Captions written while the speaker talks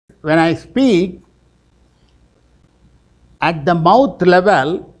when I speak, at the mouth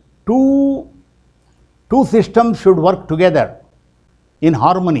level, two systems should work together in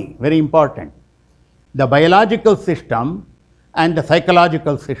harmony, very important. The biological system and the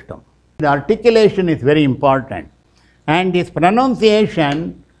psychological system. The articulation is very important. And this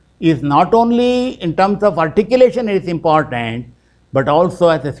pronunciation is not only in terms of articulation it is important, but also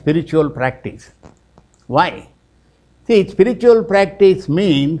as a spiritual practice. Why? See, spiritual practice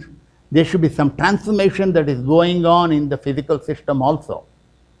means there should be some transformation that is going on in the physical system also.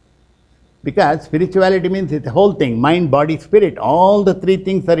 Because spirituality means it's the whole thing, mind, body, spirit, all the three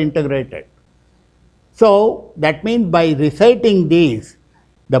things are integrated. So that means by reciting these,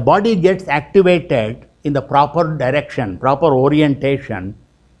 the body gets activated in the proper direction, proper orientation.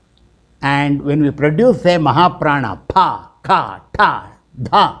 And when we produce a Mahaprana, pa, ka, ta,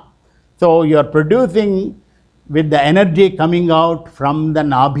 dha, so you are producing with the energy coming out from the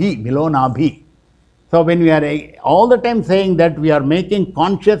Nabhi, below Nabhi. So when we are all the time saying that, we are making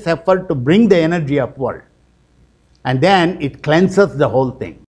conscious effort to bring the energy upward. And then it cleanses the whole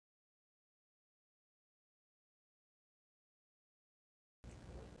thing.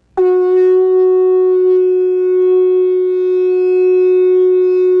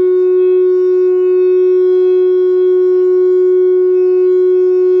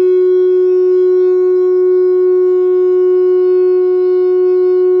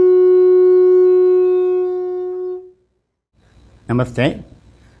 Namaste.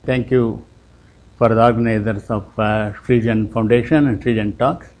 Thank you for the organizers of Srijan Foundation and Srijan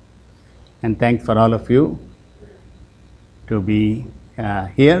Talks, and thanks for all of you to be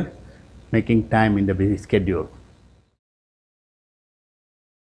here, making time in the busy schedule.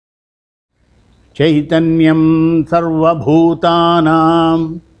 Chaitanyam sarva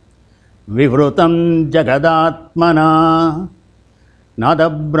bhutanam vivrutam jagatmana nada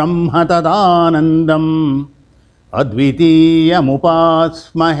brahma tadanandam advitiyam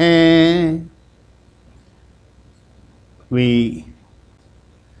upasmahe. We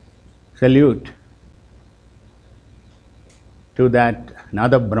salute to that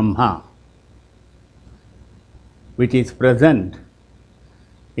Nada Brahma, which is present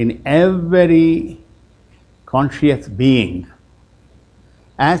in every conscious being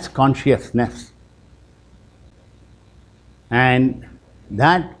as consciousness. And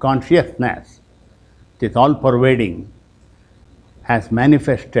that consciousness, it is all pervading, has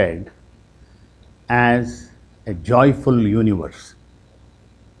manifested as a joyful universe.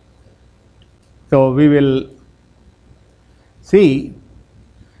 So we will see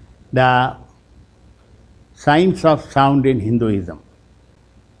the science of sound in Hinduism.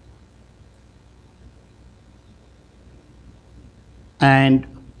 And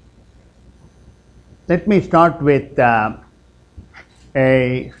let me start with a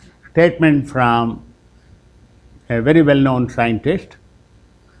statement from a very well-known scientist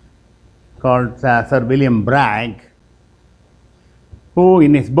called Sir William Bragg, who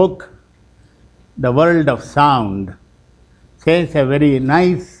in his book, The World of Sound, says a very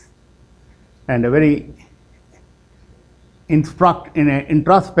nice and a very in an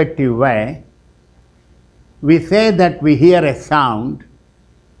introspective way. We say that we hear a sound,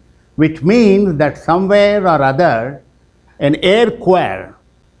 which means that somewhere or other an air choir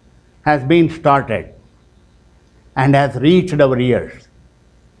has been started and has reached our ears.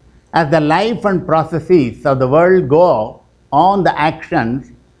 As the life and processes of the world go on, the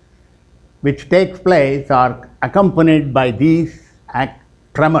actions which takes place are accompanied by these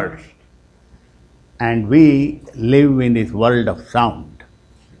tremors, and we live in this world of sound.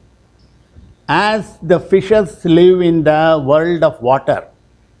 As the fishes live in the world of water,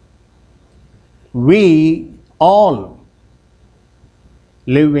 we all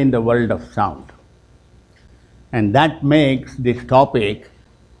live in the world of sound. And that makes this topic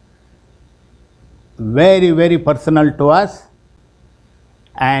very, very personal to us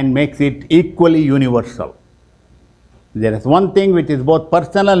and makes it equally universal. There is one thing which is both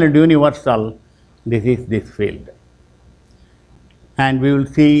personal and universal. This is this field. And we will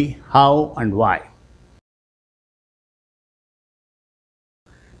see how and why.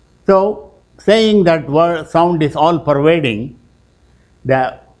 So, saying that sound is all pervading,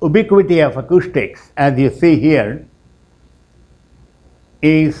 the ubiquity of acoustics, as you see here,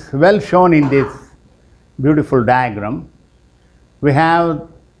 is well shown in this beautiful diagram. We have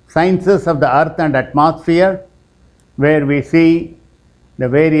sciences of the earth and atmosphere, where we see the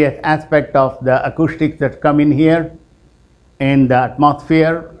various aspects of the acoustics that come in here in the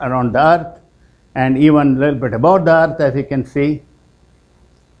atmosphere around the earth, and even a little bit above the earth, as you can see.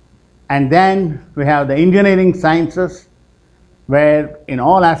 And then we have the engineering sciences, where in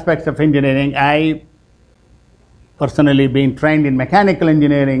all aspects of engineering, I personally been trained in mechanical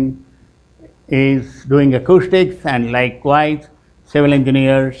engineering, is doing acoustics, and likewise civil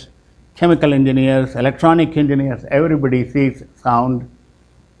engineers, chemical engineers, electronic engineers, everybody sees sound.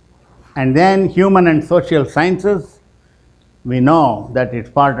 And then human and social sciences, we know that it's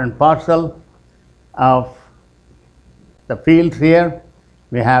part and parcel of the fields here.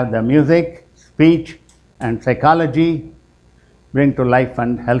 We have the music, speech, and psychology bring to life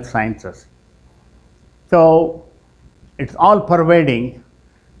and health sciences. So it's all pervading,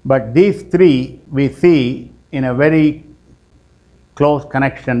 but these three we see in a very close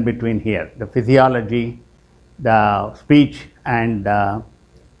connection between here, the physiology, the speech, and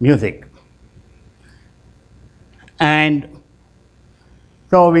music. And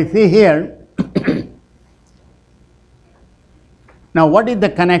so we see here, now what is the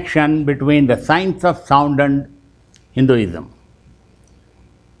connection between the science of sound and Hinduism?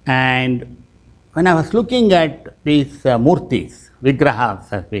 And when I was looking at these murtis,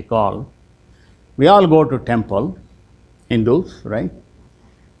 vigrahas as we call, we all go to temple, Hindus, right?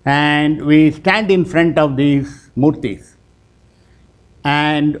 And we stand in front of these murtis.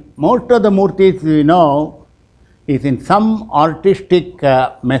 And most of the murtis we know is in some artistic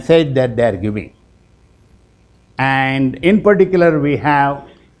message that they are giving. And in particular, we have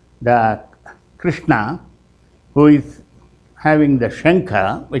the Krishna, who is having the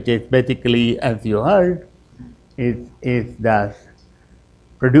Shankha, which is basically, as you heard, is the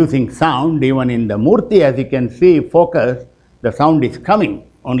producing sound. Even in the Murti, as you can see, focus, the sound is coming.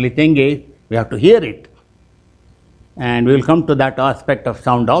 Only thing is, we have to hear it. And we will come to that aspect of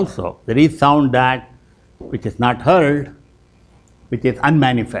sound also. There is sound that which is not heard, which is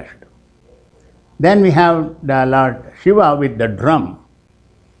unmanifest. Then we have the Lord Shiva with the drum.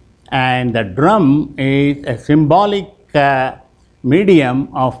 And the drum is a symbolic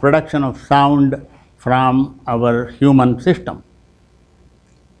medium of production of sound from our human system.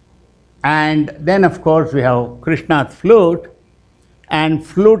 And then of course we have Krishna's flute, and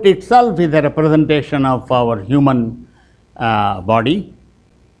flute itself is a representation of our human body.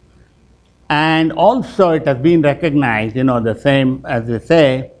 And also it has been recognized, you know, the same as we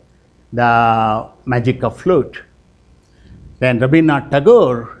say, the magic of flute. Then Rabindranath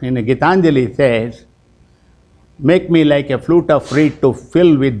Tagore in Gitanjali says, "Make me like a flute of reed to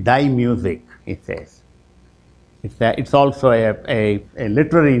fill with thy music," he says. It's also a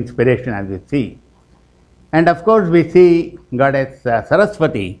literary inspiration, as we see. And of course we see goddess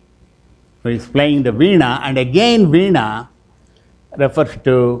Saraswati, who is playing the veena, and again veena refers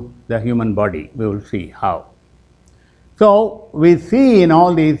to the human body. We will see how. So we see in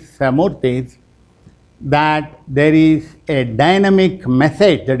all these murtis that there is a dynamic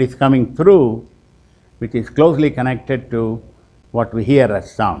message that is coming through, which is closely connected to what we hear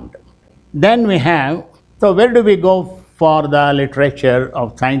as sound. Then we have, so where do we go for the literature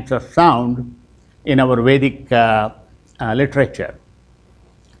of science of sound in our Vedic literature?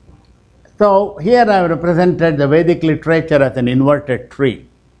 So here I have represented the Vedic literature as an inverted tree.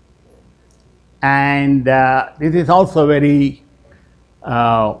 And this is also very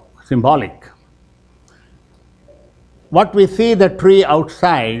symbolic. What we see the tree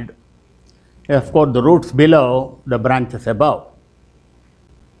outside, of course the roots below, the branches above.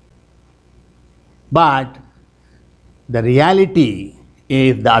 But the reality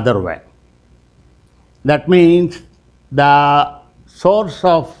is the other way. That means the source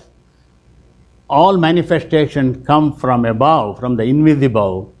of all manifestation come from above, from the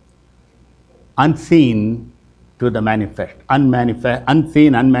invisible, unseen to the manifest,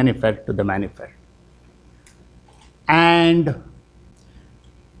 unseen, unmanifest to the manifest. And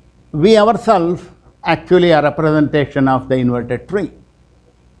we ourselves actually are a representation of the inverted tree,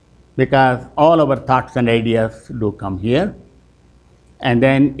 because all our thoughts and ideas do come here, and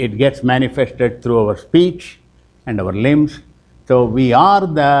then it gets manifested through our speech and our limbs. So we are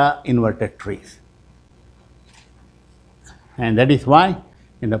the inverted trees. And that is why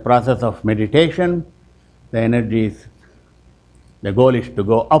in the process of meditation, the energy is, the goal is to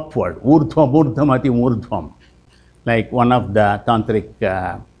go upward, urdhvam urdhvam ati urdhvam, like one of the tantric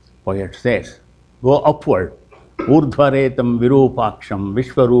poets says, go upward, urdhvaretam virupaksham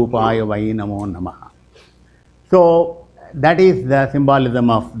vishwarupaya vai namo namaha. So that is the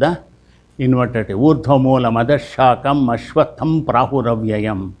symbolism of the inverted tree. Urdhvamulam adashakam ashwatham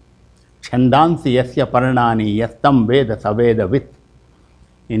prahuravyayam chandansi yasya parnani yastam veda saveda vit.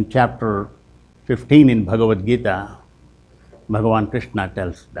 In chapter 15 in Bhagavad Gita, Bhagavan Krishna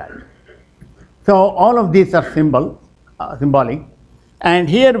tells that. So all of these are symbolic. And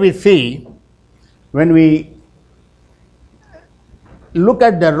here we see, when we look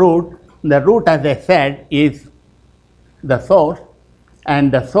at the root, as I said is the source,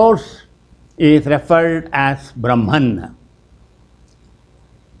 and the source is referred as Brahman.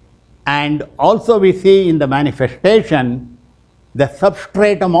 And also we see in the manifestation, the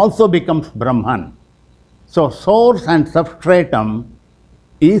substratum also becomes Brahman. So source and substratum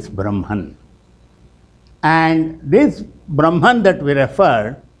is Brahman. And this Brahman that we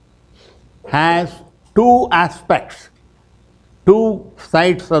refer has two aspects, two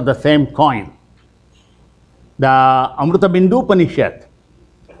sides of the same coin. The Amrita Bindu Upanishad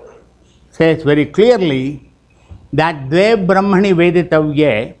says very clearly that Dve Brahmani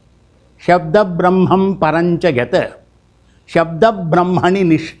Veditavye Shabda Brahmam Parancha Gata Shabda Brahmani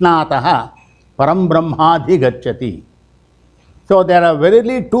Nishnataha Param Brahmadhi Gacchati. So there are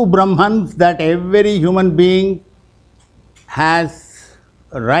verily two Brahmans that every human being has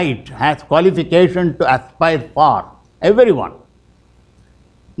right, has qualification to aspire for. Everyone.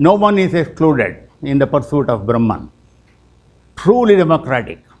 No one is excluded in the pursuit of Brahman. Truly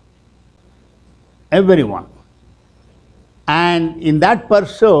democratic. Everyone. And in that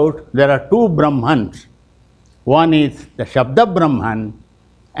pursuit, there are two Brahmans. One is the Shabda Brahman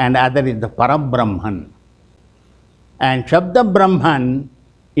and other is the Parabrahman. And Shabda Brahman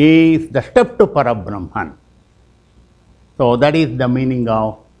is the step to Parabrahman. So that is the meaning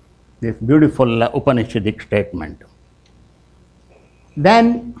of this beautiful Upanishadic statement.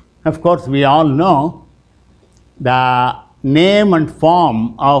 Then, of course, we all know the name and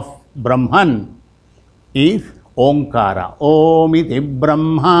form of Brahman is Omkara. Om iti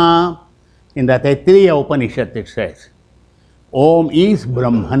Brahma. In the Taittiriya Upanishad it says, Om is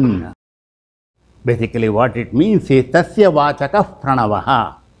Brahman. Basically what it means is Tasya Vachaka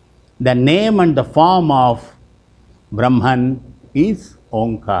Pranavaha. The name and the form of Brahman is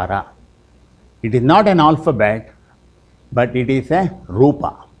Omkara. It is not an alphabet, but it is a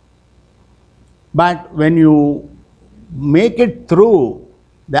Rupa. But when you make it through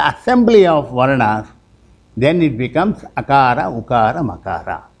the assembly of Varnas, then it becomes Akara, Ukara,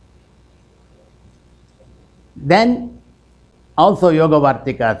 Makara. Then also Yoga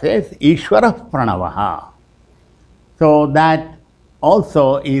Vartika says Ishvara Pranavaha. So that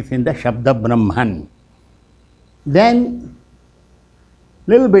also is in the Shabda Brahman. Then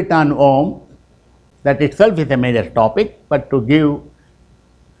little bit on Om, that itself is a major topic, but to give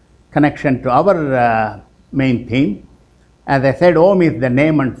connection to our main theme, as I said, Om is the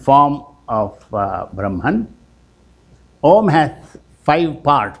name and form of Brahman. Om has 5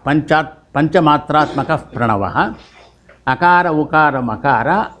 parts, Panchamatratmaka Pranavaha, Akara, Ukara,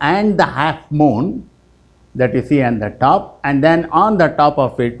 Makara, and the half moon that you see on the top, and then on the top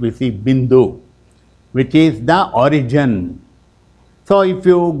of it we see Bindu, which is the origin. So if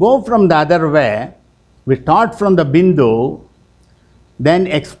you go from the other way, we start from the Bindu, then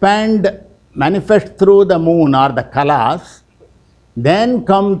expand, manifest through the moon or the kalas, then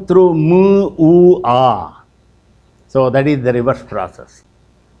come through Mu, U, A. So that is the reverse process.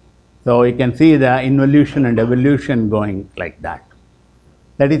 So you can see the involution and evolution going like that.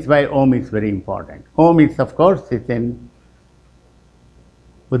 That is why Om is very important. Om is, of course, is in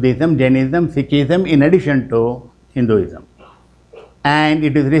Buddhism, Jainism, Sikhism, in addition to Hinduism. And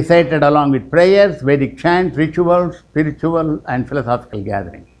it is recited along with prayers, Vedic chants, rituals, spiritual and philosophical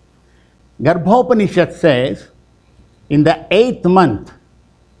gatherings. Garbhopanishad says, in the 8th month,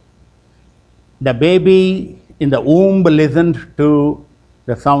 the baby in the womb listened to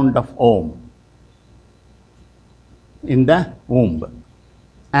the sound of Om in the womb.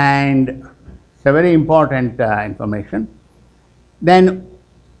 And it's a very important information. Then,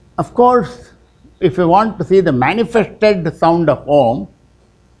 of course, if you want to see the manifested sound of Om,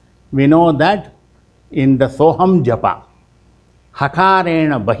 we know that in the Soham Japa,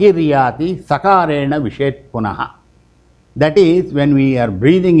 Hakarena Bahiryati Sakarena Vishet Punaha. That is, when we are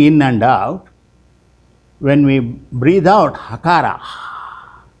breathing in and out, when we breathe out Hakara,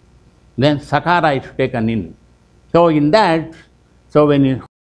 then Sakara is taken in. So in that, so the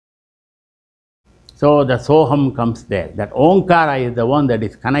Soham comes there. That Omkara is the one that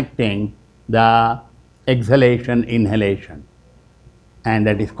is connecting the exhalation, inhalation, and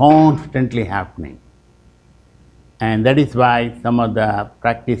that is constantly happening. And that is why some of the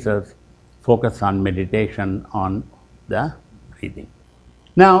practices focus on meditation on the breathing.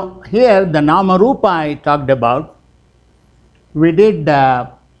 Now here the Nama Rupa I talked about, we did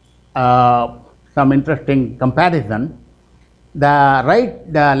some interesting comparison. The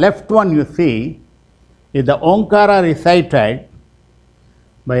left one you see is the Omkara recited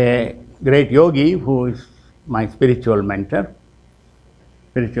by a great yogi who is my spiritual mentor,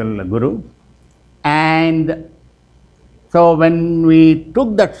 spiritual guru. And So when we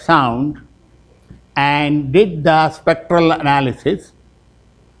took that sound and did the spectral analysis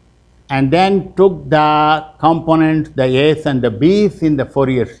and then took the components, the A's and the B's in the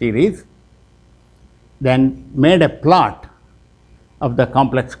Fourier series, then made a plot of the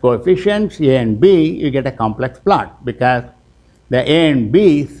complex coefficients A and B, you get a complex plot because the A and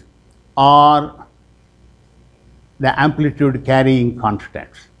B's are the amplitude carrying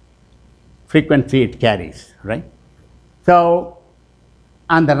constants, frequency it carries, right? So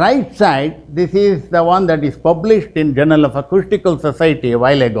on the right side, this is the one that is published in Journal of Acoustical Society a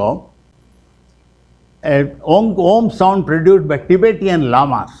while ago. Om sound produced by Tibetan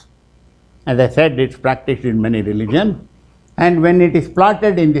lamas. As I said, it's practiced in many religions. And when it is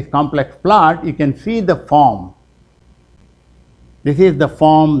plotted in this complex plot, you can see the form. This is the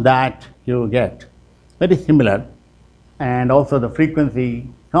form that you get. Very similar. And also the frequency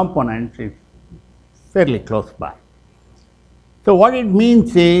component is fairly close by. So what it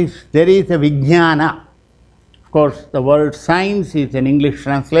means is there is a vijnana. Of course, the word science is an English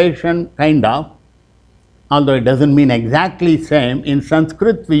translation, kind of, although it doesn't mean exactly same. In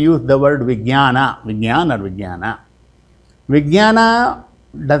Sanskrit, we use the word vijnana, vijnana or vijnana. Vijnana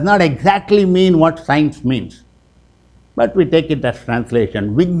does not exactly mean what science means, but we take it as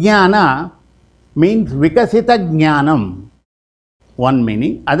translation. Vijnana means vikasita jnanam, one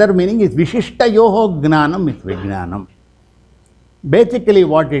meaning. Other meaning is vishishta yoho gnanam is vijnanam. Basically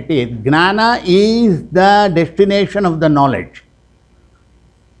what it is, gnana is the destination of the knowledge.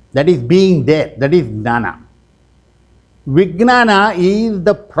 That is being there, that is gnana. Vijnana is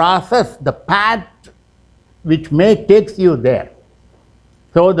the process, the path which takes you there.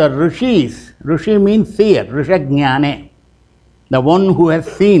 So the rishis, rishi means seer, rishajnane, the one who has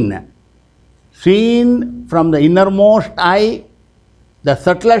seen from the innermost eye, the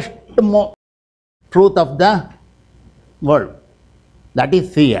subtlest truth of the world. That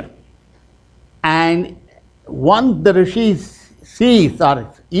is seer. And once the rishi sees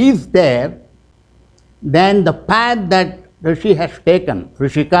or is there, then the path that rishi has taken,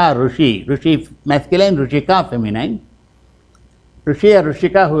 rishika, rishi masculine, rishika feminine, rishi or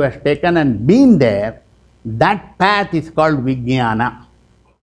rishika who has taken and been there, that path is called vijnana.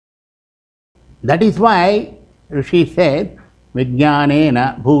 That is why rishi said,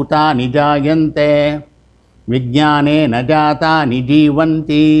 vijnanena bhuta nijayante, vijnanena jata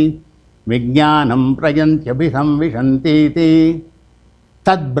nijivanti, vijnanam prayantyabhisamvishanti,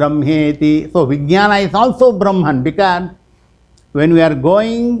 tad brahmeti. So vijnana is also Brahman, because when we are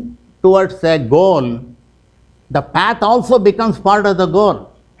going towards a goal, the path also becomes part of the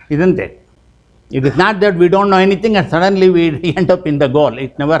goal, isn't it? It is not that we don't know anything and suddenly we end up in the goal.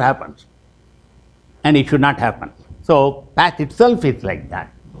 It never happens. And it should not happen. So path itself is like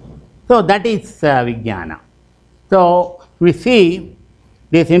that. So that is vijnana. So we see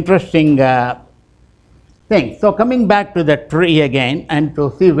this interesting thing. So coming back to the tree again and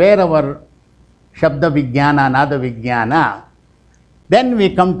to see where our Shabda Vijnana, Naada Vijnana, then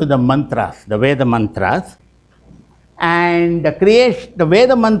we come to the mantras, the Veda mantras. And the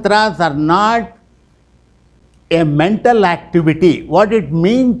Veda mantras are not a mental activity. What it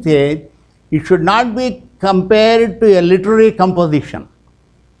means is, it should not be compared to a literary composition,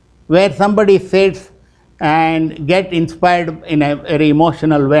 where somebody sits and get inspired in a very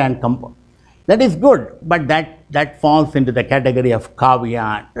emotional way and compose. That is good, but that falls into the category of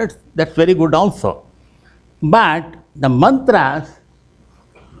kavya. That's very good also. But the mantras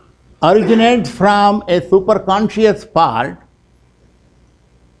originate from a superconscious part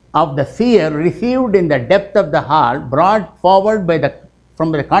of the seer, received in the depth of the heart, brought forward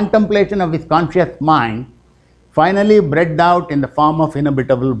from the contemplation of his conscious mind, finally bred out in the form of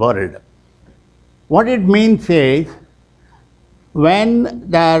inhabitable world. What it means is, when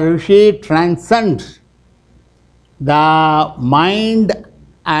the rishi transcends the mind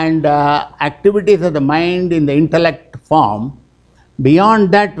and activities of the mind in the intellect form,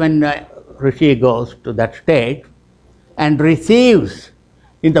 beyond that, when rishi goes to that state and receives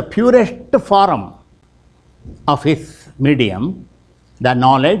in the purest form of his medium the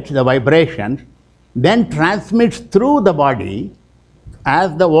knowledge, the vibrations, then transmits through the body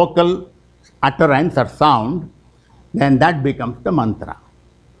as the vocal utterance or sound, then that becomes the mantra.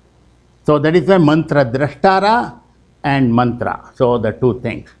 So that is why mantra drashtara and mantra. So the two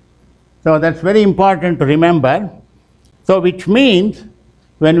things. So that's very important to remember. So which means,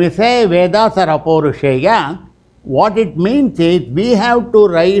 when we say Vedas are apaurusheya, what it means is we have to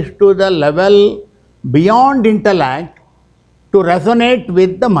rise to the level beyond intellect to resonate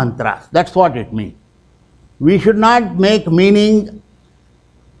with the mantras. That's what it means. We should not make meaning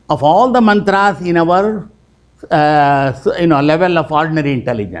of all the mantras in our level of ordinary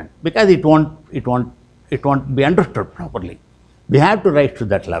intelligence, because it won't be understood properly. We have to rise to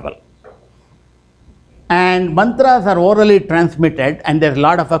that level. And mantras are orally transmitted, and there's a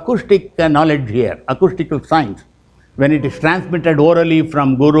lot of acoustic knowledge here, acoustical science. When it is transmitted orally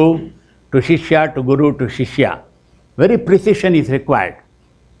from guru to shishya to guru to shishya, very precision is required.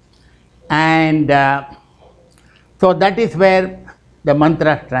 And so that is where the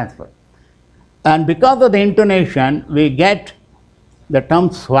mantra transfer. And because of the intonation, we get the term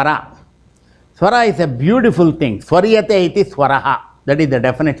swara. Swara is a beautiful thing. Swariyate iti swaraha. That is the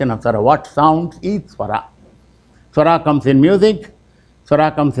definition of swara. What sounds is swara. Swara comes in music,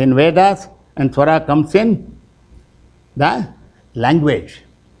 swara comes in Vedas, and swara comes in the language.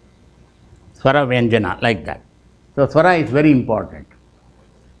 Swara Vyanjana, like that. So swara is very important.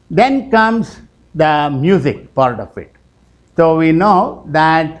 Then comes the music part of it. So we know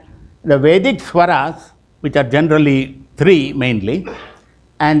that the Vedic swaras, which are generally 3 mainly,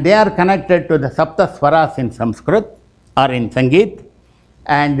 and they are connected to the Sapta Swaras in Sanskrit or in Sangeet,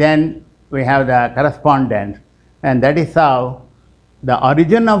 and then we have the correspondence, and that is how the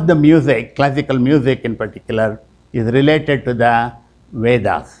origin of the music, classical music in particular, is related to the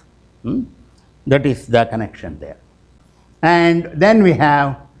Vedas. That is the connection there. And then we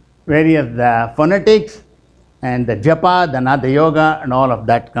have various phonetics and the japa, the Nada yoga, and all of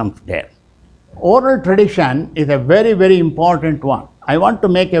that comes there. Oral tradition is a very, very important one. I want to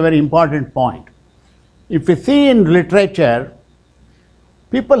make a very important point. If you see in literature,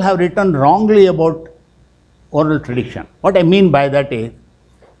 people have written wrongly about oral tradition. What I mean by that is,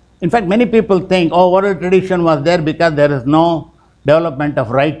 in fact, many people think, oh, oral tradition was there because there is no development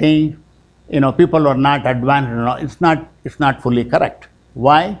of writing, people are not advanced. It's not fully correct.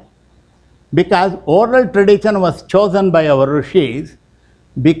 Why? Because oral tradition was chosen by our rishis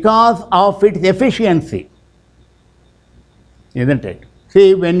because of its efficiency, isn't it?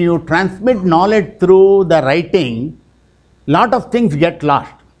 See, when you transmit knowledge through the writing, lot of things get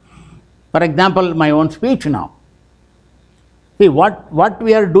lost. For example, my own speech now. See, what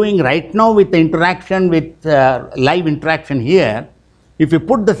we are doing right now with the interaction, with live interaction here, if you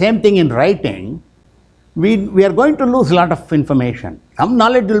put the same thing in writing, we are going to lose a lot of information. Some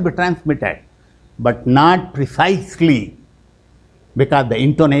knowledge will be transmitted, but not precisely, because the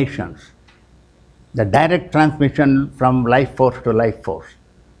intonations, the direct transmission from life force to life force.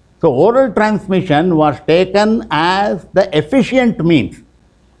 So oral transmission was taken as the efficient means.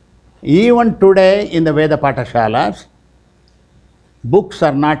 Even today in the Veda Pathashalas, books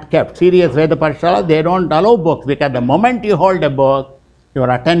are not kept. Serious Veda Pathashalas, they don't allow books, because the moment you hold a book, your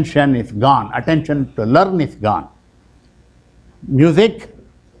attention is gone. Attention to learn is gone. Music,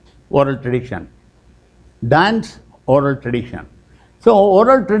 oral tradition. Dance, oral tradition. So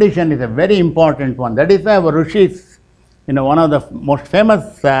oral tradition is a very important one. That is why our rishis, one of the most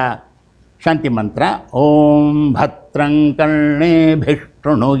famous Shanti mantra, Om Bhatrang Karne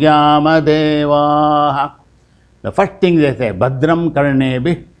Bhishrunuyama Devaha. The first thing they say, Bhadram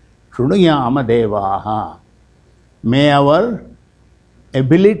Karne Bhishrunuyama Devaha. May our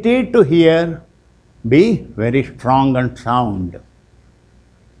ability to hear be very strong and sound.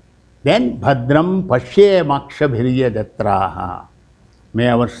 Then Bhadram Pashye Makshabhirya Datraha. May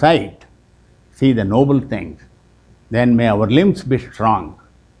our sight see the noble things. Then may our limbs be strong,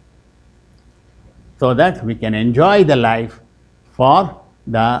 so that we can enjoy the life for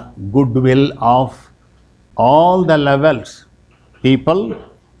the goodwill of all the levels, people,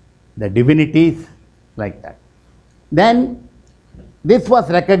 the divinities, like that. Then this was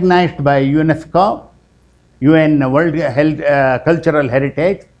recognized by UNESCO, UN World Cultural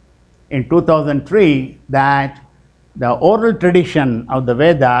Heritage, in 2003, that the oral tradition of the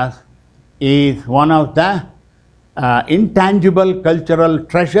Vedas is one of the intangible cultural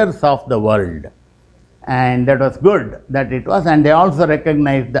treasures of the world. And that was good that it was, and they also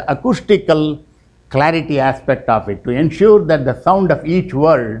recognized the acoustical clarity aspect of it, to ensure that the sound of each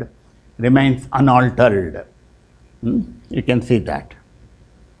word remains unaltered. You can see that.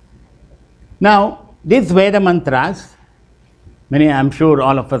 Now, these Veda mantras, I'm sure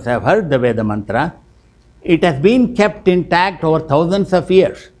all of us have heard the Veda mantra. It has been kept intact over thousands of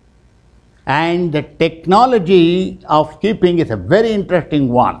years. And the technology of keeping is a very interesting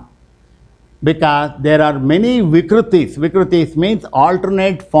one, because there are many vikrutis. Vikrutis means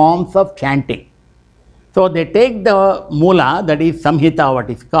alternate forms of chanting. So they take the mula, that is samhita, what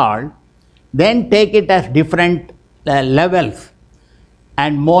is called, then take it as different levels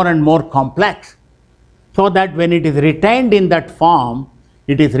and more complex, so that when it is retained in that form,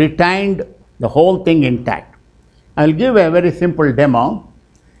 it is retained the whole thing intact. I will give a very simple demo.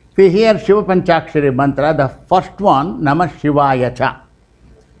 See here Shiva Panchakshari mantra, the first one, Namah Shivaya Cha.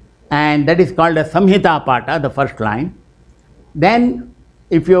 And that is called a Samhita Pata, the first line. Then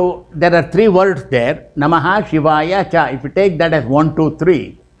there are three words there, Namaha Shivaya Cha. If you take that as 1, 2,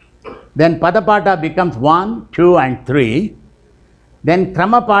 3, then Padapata becomes 1, 2 and 3. Then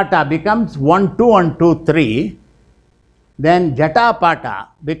Kramapata becomes 1, 2 and 2, 3. Then Jatapata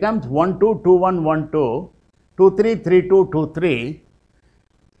becomes 1, 2, 2, 1, 1, 2, 2, 3, 3, 2, 2, 3.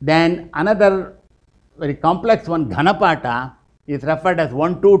 Then another very complex one, Ghanapata, is referred as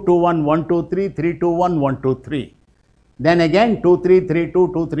 1, 2, 2, 1, 1, 2, 3, 3, 2, 1, 1, 2, 3. Then again 2, 3, 3,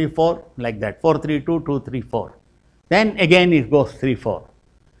 2, 2, 3, 4, like that, 4, 3, 2, 2, 3, 4. Then again it goes 3, 4.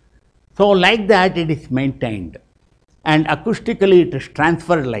 So like that it is maintained, and acoustically it is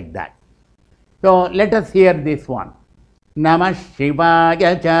transferred like that. So let us hear this one. Namah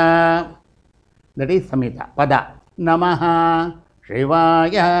Shivaya Cha. That is Samhita, Pada. Namaha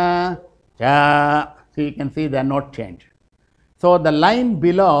Shivaya Cha. So you can see the note change. So the line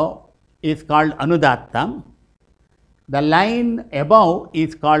below is called Anudattam. The line above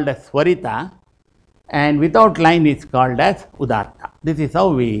is called as Swarita, and without line is called as Udatta. This is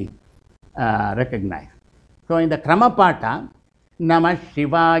how we recognize. So in the Kramapata, Namah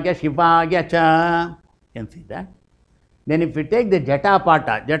Shivaya Shivaya Cha. You can see that. Then if we take the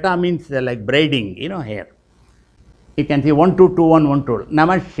Jatapata, Jata means like braiding, hair. You can see 1, 2, 2, 1, 1, 2.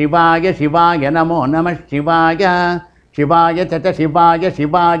 Namah Shivaya Shivaya Namo Namah Shivaya Shivaya Cha Shivaya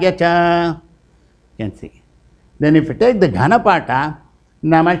Shivaya Cha. You can see. Then if you take the Ghanapata,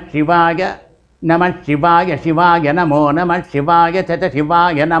 Namah Shivaya Shivaya Namo Namah Shivaya Cha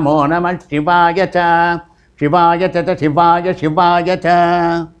Shivaya Namo Namah Shivaya Cha Shivaya Cha Shivaya Shivaya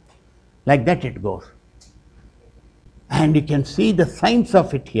Cha. Like that it goes. And you can see the signs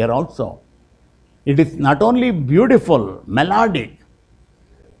of it here also. It is not only beautiful, melodic,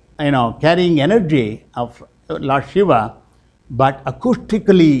 carrying energy of Lord Shiva, but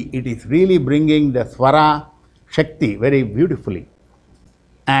acoustically it is really bringing the Swara Shakti very beautifully.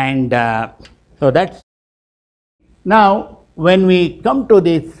 And so that's. Now when we come to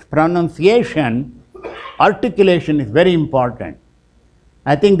this pronunciation, articulation is very important.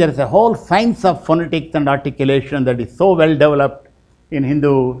 I think there is a whole science of phonetics and articulation that is so well developed in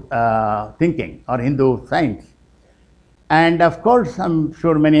Hindu thinking or Hindu science. And of course, I'm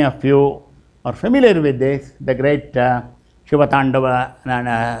sure many of you are familiar with this, the great Shiva Tandava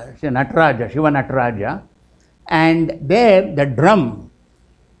Nataraja, Shiva Nataraja. And there the drum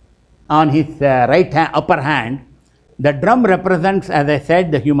on his right hand, upper hand, the drum represents, as I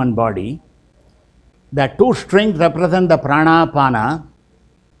said, the human body. The two strings represent the prana, pana,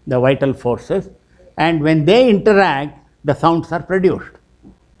 the vital forces, and when they interact, the sounds are produced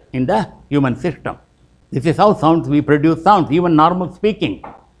in the human system. This is how we produce sounds, even normal speaking.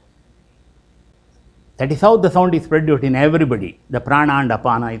 That is how the sound is produced in everybody. The prana and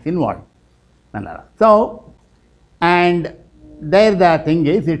apana is involved. So, and there the thing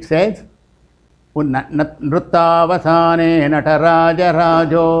is, it says, Nruttavasane nataraja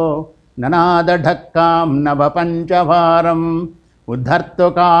rajo nanada dhakkam nava panchavaram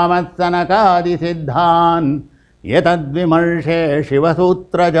uddhartu kamatsanakadi siddhan yatad vimarshe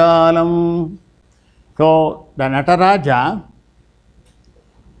shivasutra jalam. So the Nataraja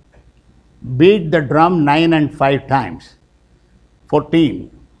beat the drum 9 and 5 times, 14,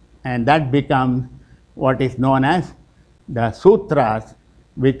 and that becomes what is known as the sutras,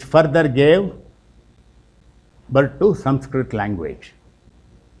 which further gave birth to Sanskrit language.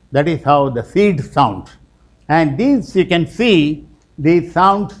 That is how the seed sounds. And these, you can see, these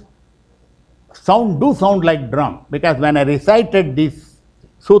sounds sound like drum, because when I recited these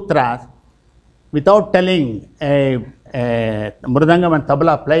sutras without telling a mridangam and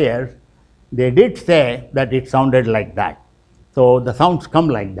tabla players, they did say that it sounded like that. So the sounds come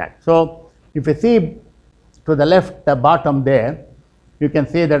like that. So if you see to the left, the bottom there, you can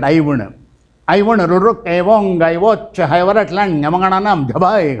see that Aivuna. Aivuna ruruk evong gaivoch haivaratlan yamangananam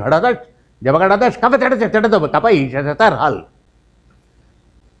jabai hadadat jabagadadas kapatatatatab kapai shatar hal.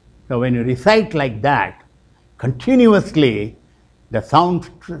 So when you recite like that, continuously the sound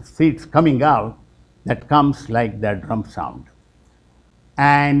seeds coming out, that comes like the drum sound.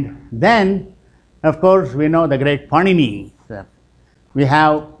 And then, of course, we know the great Panini. We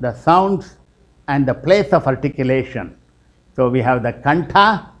have the sounds and the place of articulation. So we have the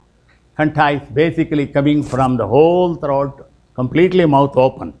kantha. Kantha is basically coming from the whole throat, completely mouth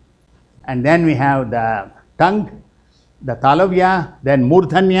open. And then we have the tongue, the talavya, then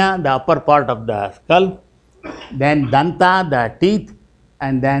murdhanya, the upper part of the skull, then danta, the teeth,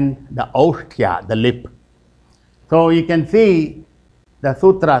 and then the aushtya, the lip. So you can see the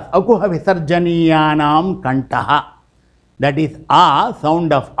sutras, akuha visarjaniyanam kantaha, that is a,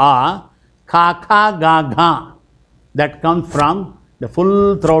 sound of a, ka ka ga ga, that comes from the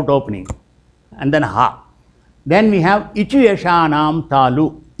full throat opening, and then ha. Then we have ichuyashanam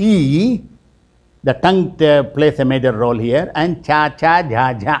talu, e, the tongue plays a major role here, and cha cha ja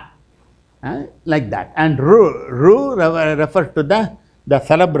ja, like that. And ru refers to the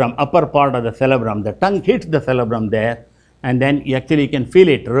cerebrum, upper part of the cerebrum. The tongue hits the cerebrum there, and then you actually can feel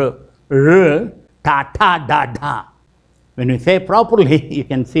it. R, ta ta da da. When you say properly, you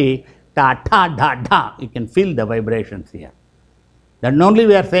can see ta ta da da. You can feel the vibrations here. That only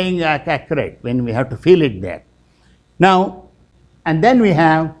we are saying accurate when we have to feel it there. Now, and then we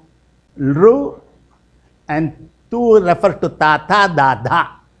have ru, and tu refers to ta ta da da,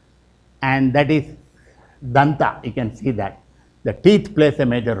 and that is danta. You can see that the teeth plays a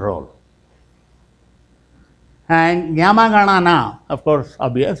major role. And nyamagana na, of course,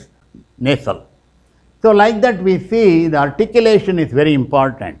 obvious, nasal. So like that we see the articulation is very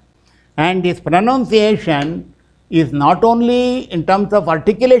important, and this pronunciation is not only in terms of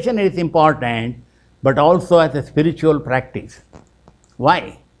articulation it is important, but also as a spiritual practice.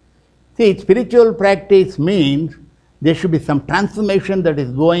 Why? See, spiritual practice means there should be some transformation that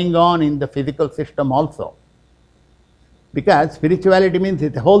is going on in the physical system also. Because spirituality means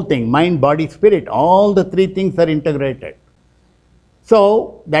it's the whole thing, mind, body, spirit, all the three things are integrated.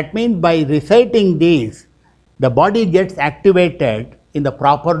 So that means by reciting these, the body gets activated in the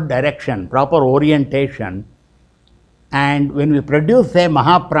proper direction, proper orientation. And when we produce, say,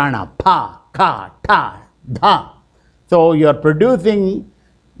 Mahaprana, pa, ka, ta, dha, so you are producing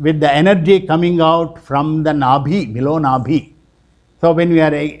with the energy coming out from the nabhi, below nabhi. So when we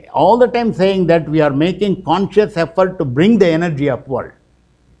are all the time saying that, we are making conscious effort to bring the energy upward,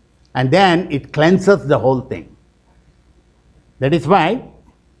 and then it cleanses the whole thing. That is why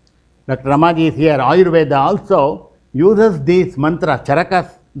Dr. Ramaji is here. Ayurveda also uses these mantras.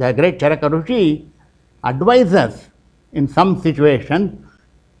 Charakas, the great Charaka Rishi, advises in some situation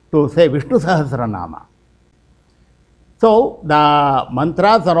to say Vishnu Sahasranama. So the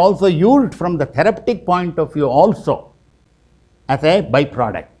mantras are also used from the therapeutic point of view also as a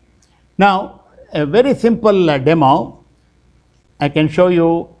byproduct. Now, a very simple demo, I can show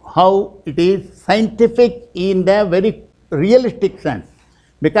you how it is scientific in the very realistic sense,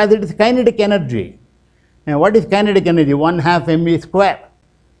 because it is kinetic energy. And what is kinetic energy? 1/2 mv square.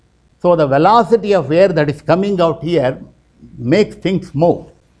 So the velocity of air that is coming out here makes things move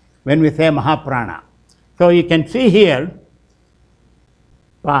when we say Mahaprana. So you can see here,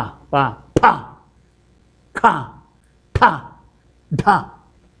 pa, pa, pa, ka, ta, da.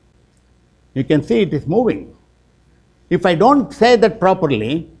 You can see it is moving. If I don't say that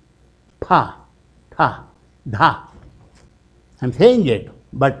properly, pa, ta, da, I'm saying it,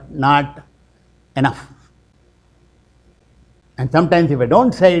 but not enough. And sometimes if I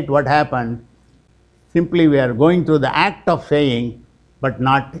don't say it, what happens? Simply we are going through the act of saying, but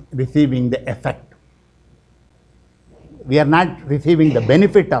not receiving the effect. We are not receiving the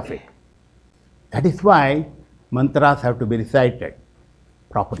benefit of it. That is why mantras have to be recited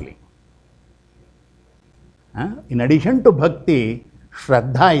properly. In addition to bhakti,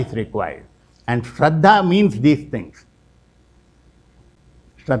 Shraddha is required. And Shraddha means these things.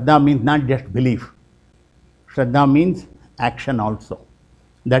 Shraddha means not just belief. Shraddha means action also.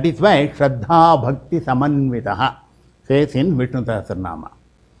 That is why Shraddha Bhakti Samanvitaha says in Vishnu Sahasranama.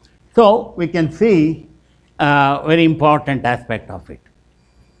 So we can see a very important aspect of it.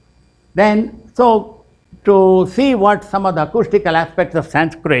 Then, so to see what some of the acoustical aspects of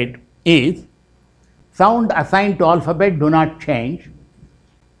Sanskrit is, sound assigned to alphabet do not change,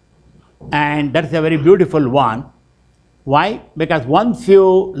 and that's a very beautiful one. Why? Because once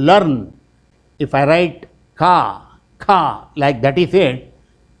you learn, if I write ka, ka, like that is it,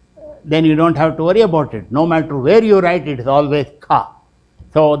 then you don't have to worry about it. No matter where you write, it is always ka.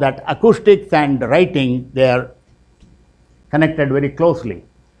 So that acoustics and writing, they are connected very closely.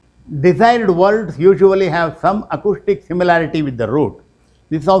 Desired words usually have some acoustic similarity with the root.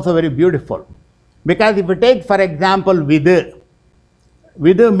 This is also very beautiful. Because if you take, for example, Vidu,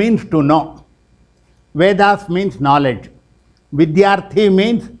 Vidu means to know. Vedas means knowledge. Vidyarthi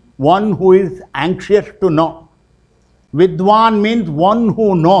means one who is anxious to know. Vidwan means one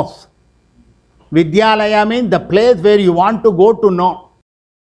who knows. Vidyalaya means the place where you want to go to know.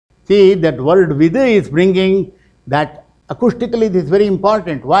 See, that word Vidu is bringing that acoustically this is very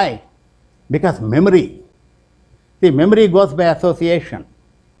important. Why? Because memory. See, memory goes by association.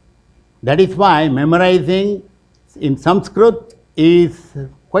 That is why memorizing in Sanskrit is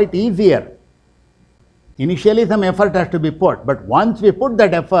quite easier Initially some effort has to be put, but once we put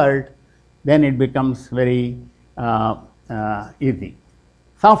that effort, then it becomes very easy.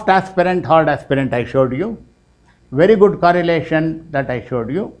 Soft aspirant, hard aspirant I showed you. Very good correlation that I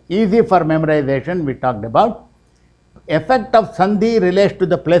showed you. Easy for memorization we talked about. Effect of sandhi relates to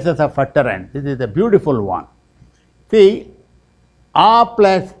the places of utterance. This is a beautiful one. See, A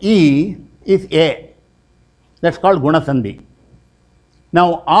plus E is A. That's called guna sandhi.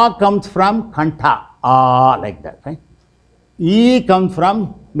 Now, A comes from kantha, A like that, right? E comes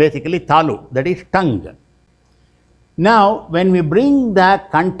from basically talu, that is tongue. Now, when we bring the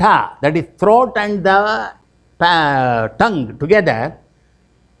kantha, that is throat and the tongue together,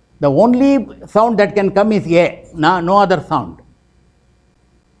 the only sound that can come is A, no other sound.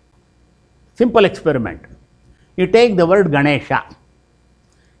 Simple experiment. You take the word Ganesha.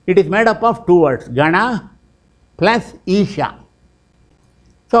 It is made up of two words, Gana plus Isha.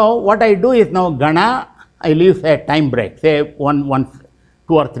 So, what I do is now Gana, I leave a time break, say 2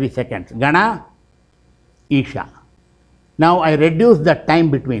 or 3 seconds. Gana, Isha. Now, I reduce the time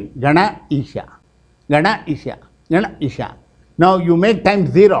between Gana, Isha. Gana, Isha. Gana, Isha. Now, you make time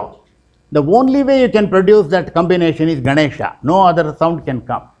 0. The only way you can produce that combination is Ganesha. No other sound can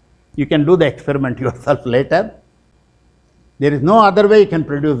come. You can do the experiment yourself later. There is no other way you can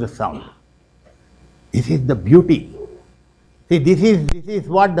produce the sound. This is the beauty. See, this is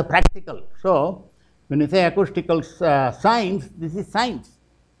what the practical. So, when you say acoustical science, this is science.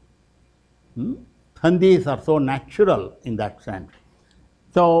 Sandhis are so natural in that sense.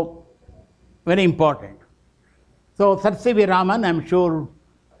 So, very important. So, Sir C.V. Raman, I am sure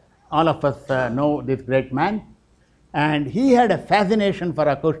all of us know this great man, and he had a fascination for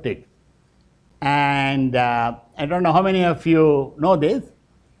acoustics. And I don't know how many of you know this.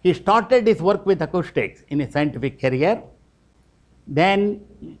 He started his work with acoustics in his scientific career. Then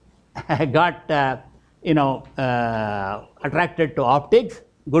got attracted to optics.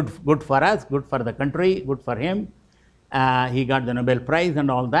 Good for us, good for the country, good for him. He got the Nobel Prize and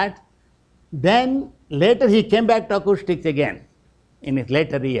all that. Then later he came back to acoustics again in his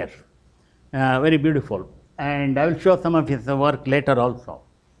later years. Very beautiful. And I will show some of his work later also.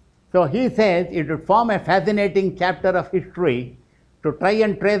 So he says it would form a fascinating chapter of history to try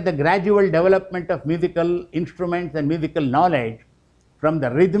and trace the gradual development of musical instruments and musical knowledge from the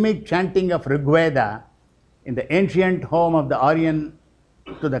rhythmic chanting of RigVeda in the ancient home of the Aryan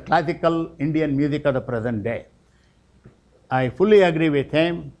to the classical Indian music of the present day. I fully agree with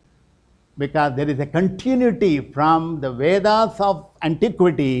him, because there is a continuity from the Vedas of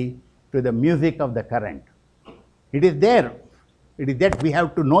antiquity to the music of the current. It is there. It is that we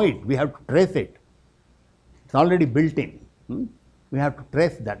have to know it, we have to trace it. It's already built in. We have to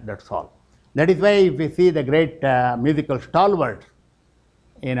trace that, that's all. That is why if we see the great musical stalwarts,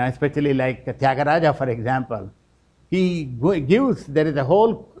 especially like Tyagaraja, for example, he gives, there is a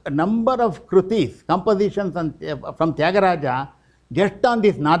whole number of krutis, compositions from Tyagaraja just on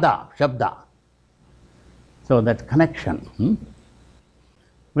this Naada, Shabda. So that connection,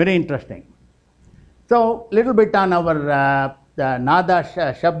 very interesting. So little bit on our the Naada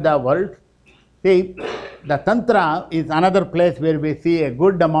Shabda world. See, the Tantra is another place where we see a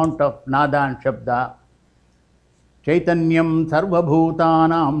good amount of Naada and Shabda. Chaitanyam sarva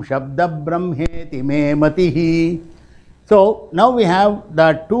bhutanam shabda brahmeti me matihi. So now we have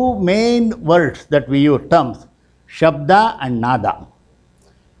the two main words that we use, terms, Shabda and Naada.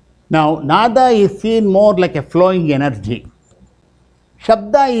 Now, Naada is seen more like a flowing energy.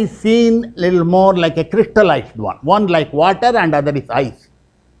 Shabda is seen little more like a crystallized one. One like water and other is ice.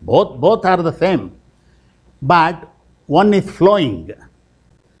 Both are the same. But one is flowing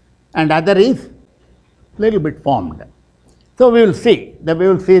and other is little bit formed. So we will see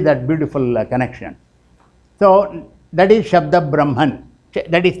that beautiful connection. So that is Shabda Brahman,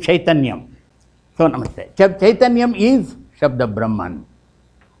 that is Chaitanyam. So namaste. Chaitanyam is Shabda Brahman.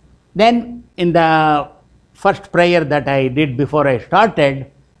 Then in the first prayer that I did before I started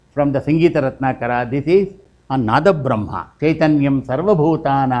from the Sangita Ratnakara, this is on Naada Brahma. Chaitanyam Sarva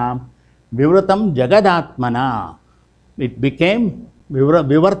Bhutanam Vivratam Jagadatmana. It became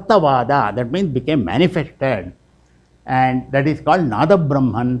Vivartavada, that means became manifested, and that is called Naada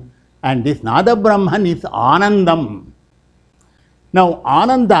Brahman, and this Naada Brahman is Anandam. Now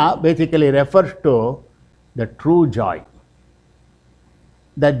Ananda basically refers to the true joy,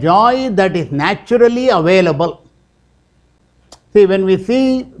 the joy that is naturally available. See, when we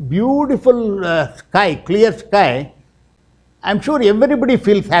see beautiful sky, clear sky, I am sure everybody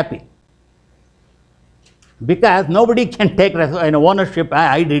feels happy. Because nobody can take ownership,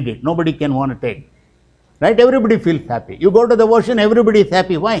 I did it, nobody can want to take. Right? Everybody feels happy. You go to the ocean, everybody is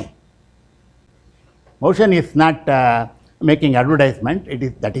happy. Why? Motion is not making advertisement.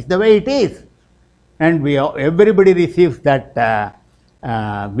 That is the way it is, and everybody receives that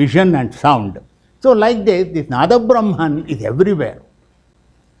vision and sound. So like this Nada Brahman is everywhere,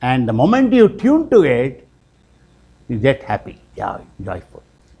 and the moment you tune to it, you get happy, joyful.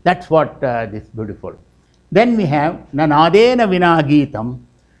 That's what this beautiful. Then we have Nanadena vina geetam,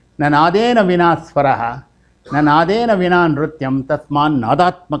 Nanadena vina svaraha, Nanadena vina nrutyam, tasman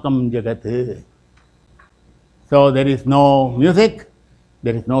nadatmakam jagat. So there is no music,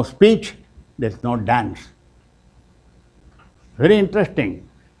 there is no speech, there is no dance. Very interesting.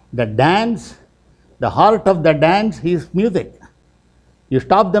 The dance, the heart of the dance is music. You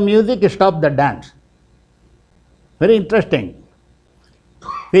stop the music, you stop the dance. Very interesting.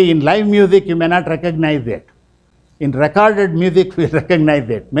 See, in live music you may not recognize it. In recorded music we recognize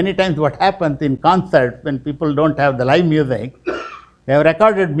it. Many times what happens in concerts when people don't have the live music, they have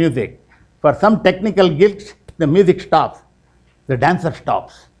recorded music. For some technical glitch, the music stops. The dancer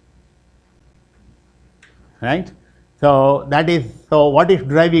stops. Right? So that is, so what is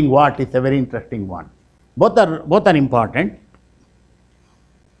driving what is a very interesting one. Both are important.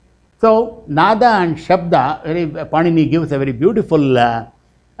 So Nada and Shabda, Panini gives a very beautiful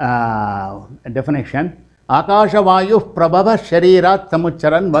definition. Akasha Vayu Prabhava Sharirat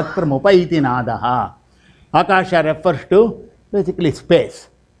Samucharan Vaktra Mupaiti Nadaha. Akasha refers to basically space.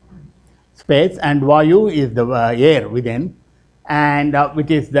 Space, and Vayu is the air within, and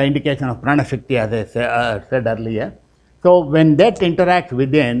which is the indication of Prana Shakti, as I said earlier. So when that interacts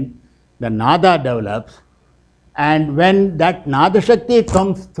within, the Nada develops, and when that Nada Shakti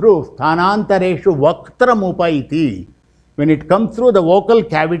comes through, Sthanantareshu Vaktra Mupaiti, when it comes through the vocal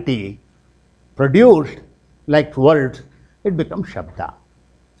cavity, produced like words, it becomes Shabda.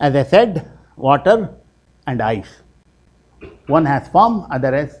 As I said, water and ice. One has form,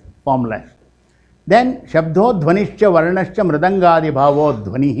 other is formless. Then Shabdo Dhvanishcha Varnascha Mridangadi Bhavo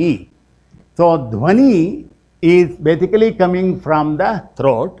Dhvanihi. So Dhvani is basically coming from the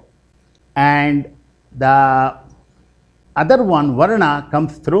throat, and the other one, Varna,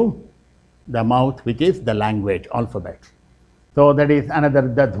 comes through the mouth, which is the language, alphabet. So that is another,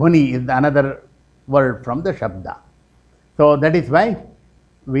 the Dhvani is another word from the Shabda. So that is why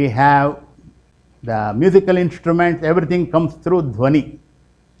we have the musical instruments, everything comes through Dhvani.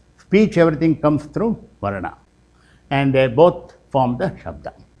 Speech, everything comes through Varna. And they both form the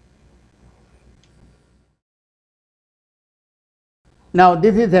Shabda. Now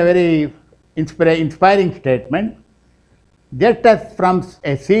this is a very inspiring statement. Just as from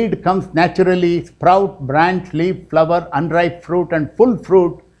a seed comes naturally sprout, branch, leaf, flower, unripe fruit and full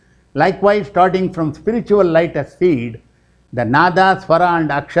fruit, likewise starting from spiritual light as seed, the Nada, Swara and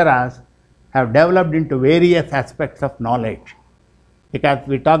Aksharas have developed into various aspects of knowledge. Because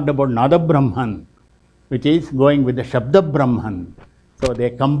we talked about Nada Brahman, which is going with the Shabda Brahman. So they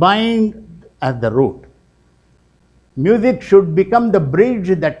combined as the root. Music should become the bridge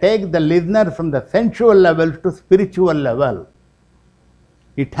that takes the listener from the sensual level to spiritual level.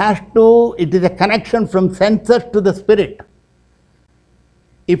 It is a connection from senses to the spirit.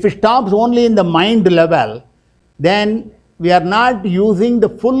 If it stops only in the mind level, then we are not using the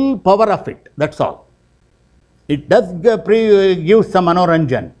full power of it, that's all. It does give some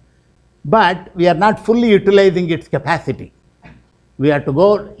manoranjan, but we are not fully utilizing its capacity. We have to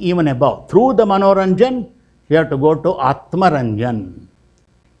go even above. Through the manoranjan, we have to go to Atmaranjan.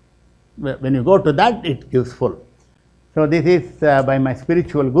 When you go to that, it gives full. So this is by my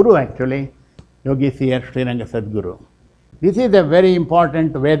spiritual guru actually, Yogi Sir Sriranga Sadguru. This is a very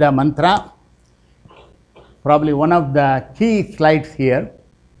important Veda mantra, probably one of the key slides here.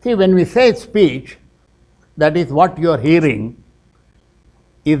 See, when we say speech, that is what you are hearing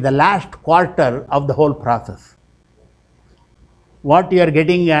is the last quarter of the whole process. What you are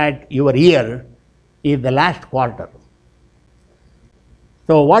getting at your ear is the last quarter.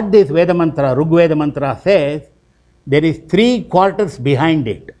 So what this Veda mantra, RigVeda mantra says, there is 3 quarters behind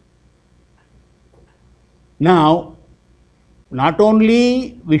it. Now, not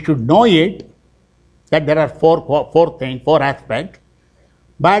only we should know it, that there are four aspects,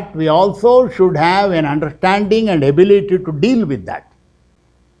 but we also should have an understanding and ability to deal with that.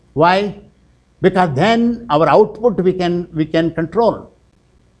 Why? Because then our output we can control.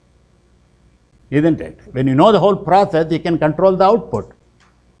 Isn't it? When you know the whole process, you can control the output.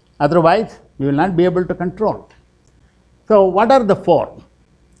 Otherwise, you will not be able to control. So what are the 4?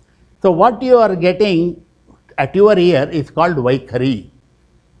 So what you are getting at your ear is called Vaikhari.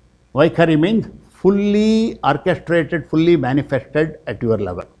 Vaikhari means fully orchestrated, fully manifested at your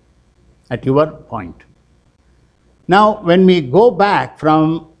level, at your point. Now, when we go back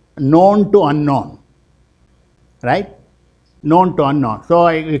from known to unknown, right? Known to unknown. So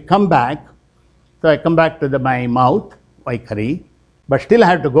I come back. So I come back to my mouth, Vaikhari, but still I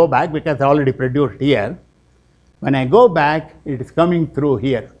have to go back because I already produced here. When I go back, it is coming through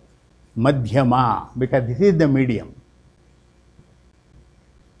here, Madhyama, because this is the medium,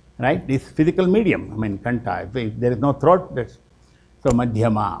 right? This physical medium, I mean, Kanta. If there is no throat, that's so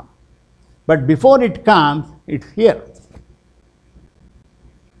Madhyama. But before it comes, it's here.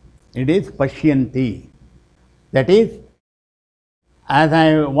 It is Pashyanti. That is, as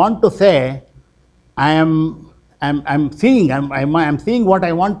I want to say, I'm seeing what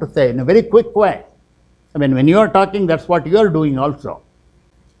I want to say in a very quick way. I mean, when you are talking, that's what you are doing also.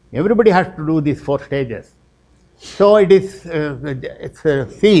 Everybody has to do these 4 stages. So it is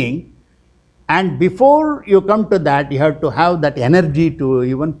seeing, and before you come to that, you have to have that energy to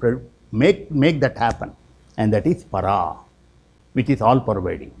even make that happen, and that is Para, which is all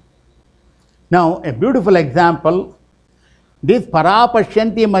pervading. Now, a beautiful example. This Para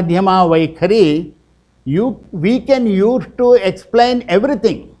Pashyanti Madhyama Vaikhari, we can use to explain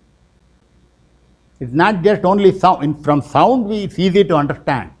everything. It's not just only sound. From sound, it's easy to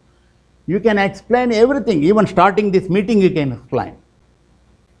understand. You can explain everything. Even starting this meeting, you can explain.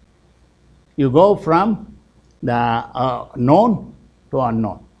 You go from the known to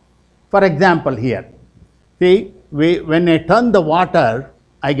unknown. For example, here, see, when I turn the water,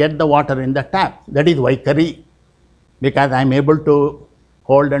 I get the water in the tap. That is Vaikhari, because I am able to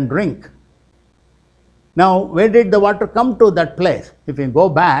hold and drink. Now, where did the water come to that place? If you go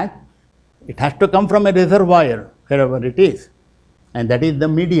back, it has to come from a reservoir, wherever it is. And that is the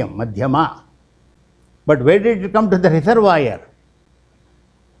medium, Madhyama. But where did it come to the reservoir? It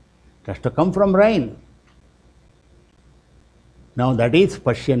has to come from rain. Now, that is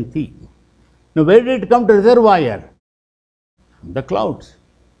Pashyanti. Now, where did it come to reservoir? The clouds.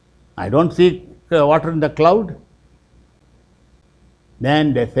 I don't see water in the cloud.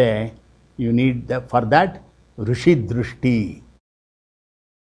 Then they say, you need for that Rishi Drishti.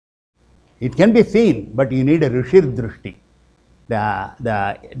 It can be seen, but you need a Rishi Drishti,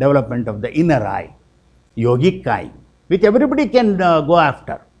 the development of the inner eye, yogic eye, which everybody can go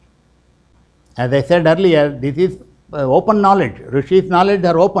after. As I said earlier, this is open knowledge. Rishi's knowledge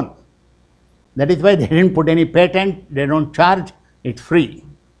are open. That is why they didn't put any patent, they don't charge, it's free.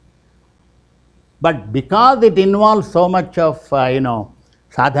 But because it involves so much of,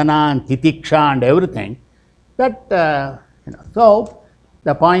 sadhana and titiksha and everything, that, so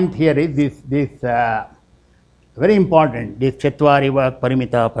the point here is this very important, this Chatvari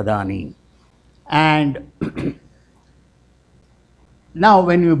Parimita Padani. And now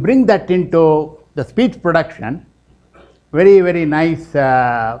when you bring that into the speech production, very, very nice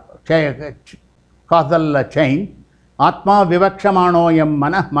causal chain. Atma vivakshamanoyam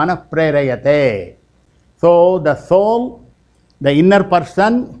manah prerayate. So the soul, the inner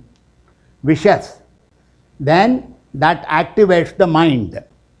person wishes, then that activates the mind.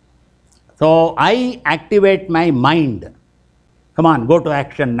 So I activate my mind. Come on, go to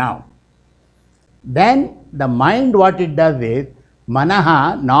action now. Then the mind, what it does is,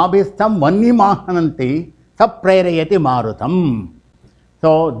 manaha nabhistham vannimahananti saprerayati marutam.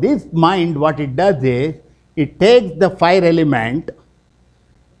 So this mind, what it does is, it takes the fire element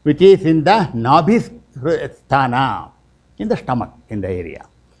which is in the nabhisthana, in the stomach, in the area.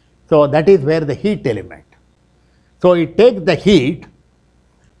 So that is where the heat element. So it takes the heat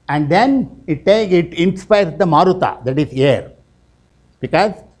and then it inspires the maruta, that is air.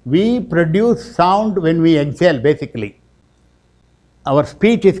 Because we produce sound when we exhale, basically. Our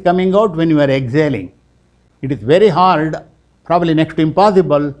speech is coming out when we are exhaling. It is very hard, probably next to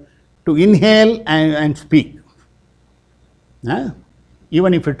impossible, to inhale and speak.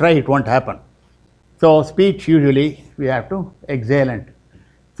 Even if you try, it won't happen. So speech usually we have to exhale and.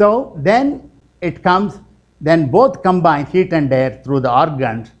 So then it comes, then both combine, heat and air, through the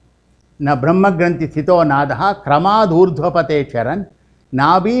organs. Na brahma granthi sito nadaha kramad urdhvapate charan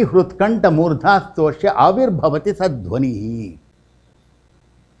nabi hrutkanta murdha stosya avir bhavati sadhvanihi.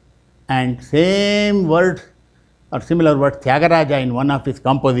 And same words or similar words, Tyagaraja in one of his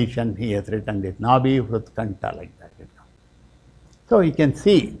compositions, he has written this, Nabi Hrutkanta, like that. So you can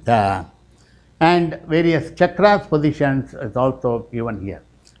see the, and various chakras positions is also given here.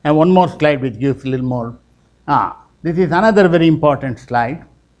 And one more slide which gives a little more. This is another very important slide.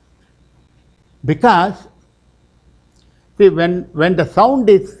 Because, see, when the sound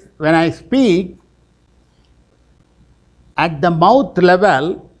is, when I speak, at the mouth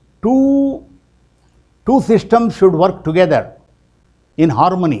level, two systems should work together in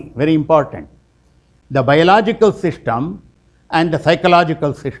harmony, very important. The biological system and the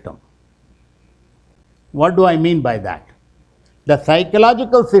psychological system. What do I mean by that? The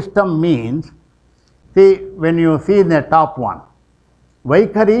psychological system means, see, when you see in the top one,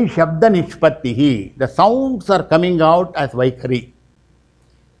 Vaikhari Shabda Nishpattihi, the sounds are coming out as Vaikhari.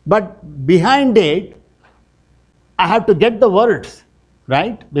 But behind it, I have to get the words,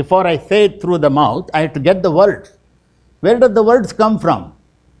 right? Before I say it through the mouth, I have to get the words. Where do the words come from?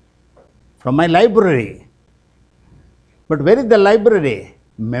 From my library. But where is the library?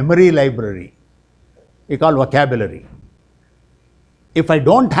 Memory library. We call vocabulary. If I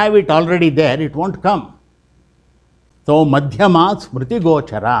don't have it already there, it won't come. So, madhyama smriti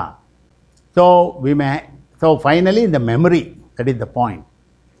gochara. So finally the memory, that is the point.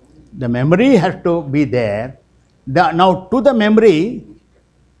 The memory has to be there. Now to the memory,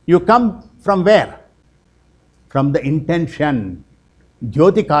 you come from where? From the intention,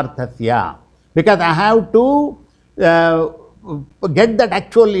 jyotikarthasya. Because I have to get that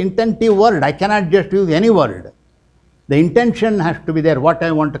actual intentive word. I cannot just use any word. The intention has to be there, what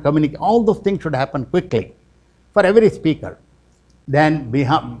I want to communicate. All those things should happen quickly for every speaker. Then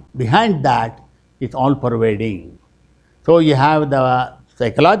behind that, it's all pervading. So you have the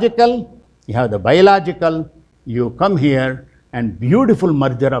psychological, you have the biological, you come here and beautiful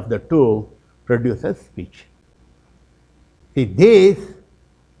merger of the two produces speech. See, this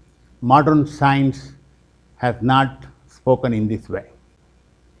modern science has not spoken in this way.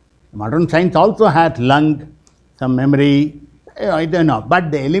 Modern science also has lung, some memory, I don't know,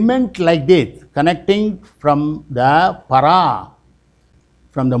 but the element like this, connecting from the para,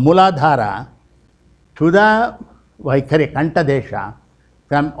 from the Muladhara to the Vaikhari Kantadesha,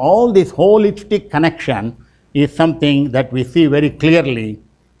 from all this holistic connection is something that we see very clearly.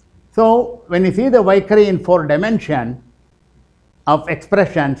 So, when you see the Vaikhari in 4 dimensions of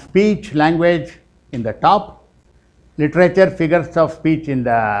expression, speech, language in the top, literature, figures of speech in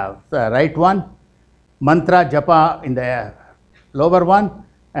the right one, mantra, japa in the lower one,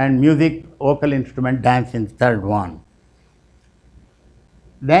 and music, vocal instrument, dance in the third one.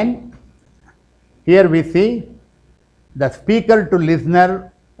 Then here we see the speaker to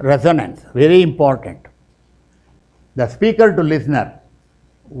listener resonance, very important. The speaker to listener,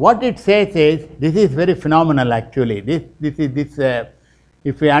 what it says is, this is very phenomenal actually.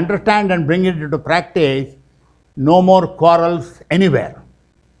 If we understand and bring it into practice, no more quarrels anywhere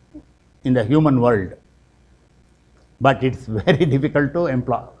in the human world. But it's very difficult to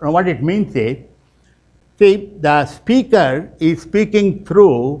employ. Now, what it means is, see, the speaker is speaking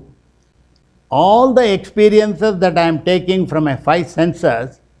through all the experiences that I am taking from my 5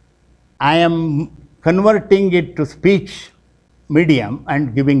 senses. I am converting it to speech medium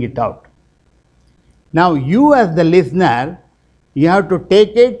and giving it out. Now, you as the listener, you have to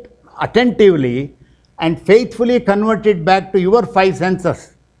take it attentively and faithfully convert it back to your 5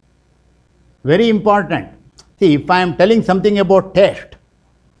 senses. Very important. See, if I am telling something about taste,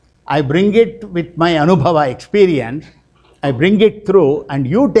 I bring it with my anubhava experience, I bring it through, and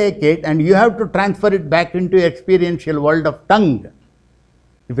you take it and you have to transfer it back into experiential world of tongue.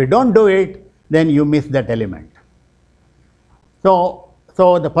 If you don't do it, then you miss that element. So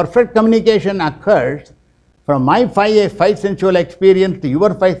the perfect communication occurs from my 5 sensual experience to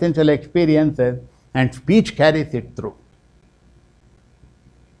your 5 sensual experiences, and speech carries it through.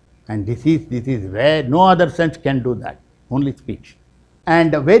 And this is where no other sense can do that, only speech.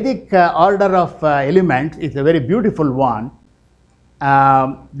 And the Vedic order of elements is a very beautiful one.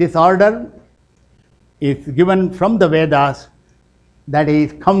 This order is given from the Vedas, that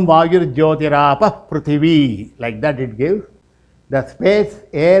is Kham Vayur Jyotirapah Pruthivi, like that it gives. The space,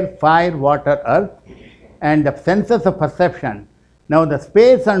 air, fire, water, earth, and the senses of perception. Now the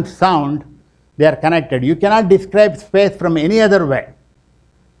space and sound, they are connected. You cannot describe space from any other way,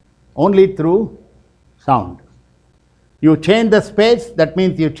 only through sound. You change the space, that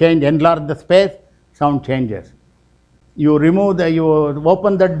means you enlarge the space, sound changes. You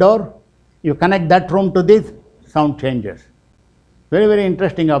open the door, you connect that room to this, sound changes. Very, very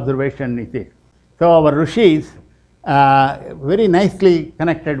interesting observation it is. So our rishis very nicely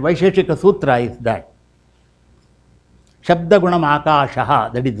connected. Vaisheshika Sutra is that. Shabda Gunam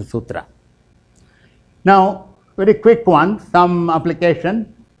Akashaha, that is the sutra. Now, very quick one, some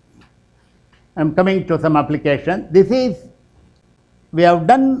application. I am coming to some application. This is, we have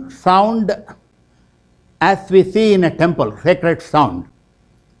done sound as we see in a temple, sacred sound.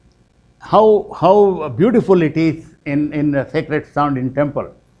 How beautiful it is in the sacred sound in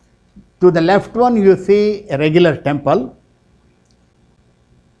temple. To the left one you see a regular temple,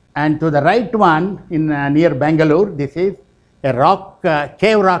 and to the right one in near Bangalore, this is a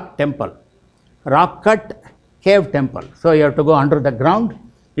cave rock temple, rock cut cave temple. So you have to go under the ground.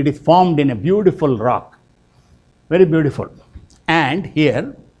 It is formed in a beautiful rock. Very beautiful. And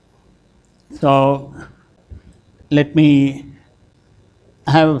here, so let me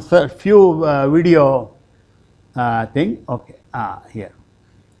have a few video thing. Okay, here.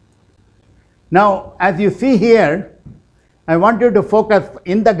 Now, as you see here, I want you to focus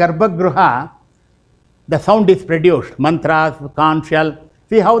in the Garbhagriha, the sound is produced, mantras, conch shell.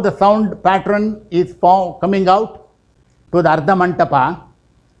 See how the sound pattern is coming out to the Ardha Mantapa,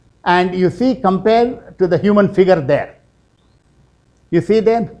 and you see, compare to the human figure there. You see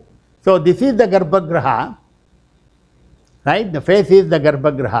there? So this is the Garbhagriha, right? The face is the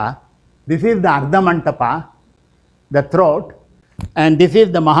Garbhagriha. This is the Ardha Mantapa, the throat, and this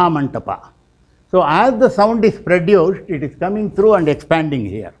is the Maha Mantapa. So as the sound is produced, it is coming through and expanding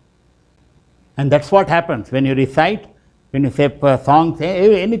here. And that's what happens when you recite, when you say songs,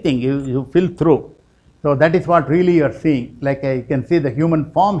 anything, you fill through. So that is what really you are seeing. Like you can see the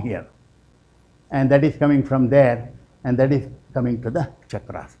human form here. And that is coming from there, and that is coming to the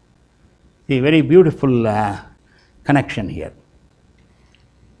chakras. See, very beautiful connection here.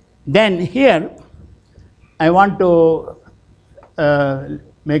 Then here, I want to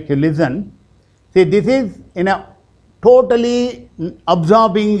make you listen. See, this is in a totally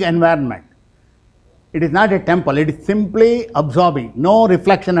absorbing environment. It is not a temple, it is simply absorbing, no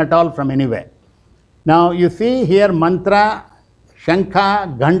reflection at all from anywhere. Now you see here mantra,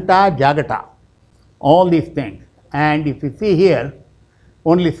 shankha, ghanta, jagata, all these things. And if you see here,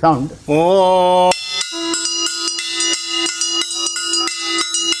 only sound. Oh.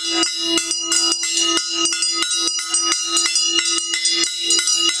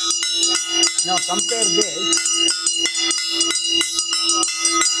 Now compare this.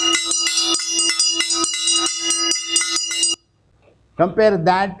 Compare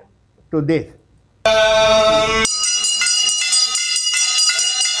that to this.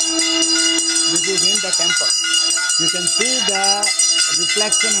 This is in the temple. You can see the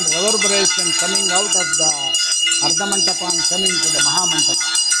reflection and reverberation coming out of the Ardha Mantapa and coming to the Maha Mantapa.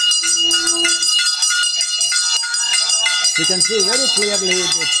 You can see very clearly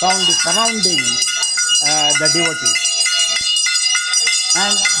the sound is surrounding the devotees.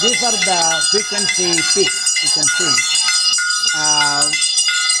 And these are the frequency peaks, you can see.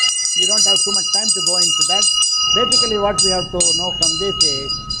 We don't have too much time to go into that. Basically what we have to know from this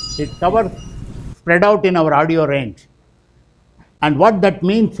is, it covers spread out in our audio range. And what that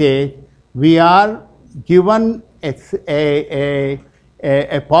means is, we are given a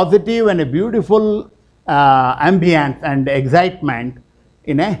positive and a beautiful ambience and excitement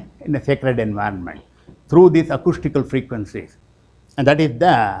in a sacred environment through these acoustical frequencies. And that is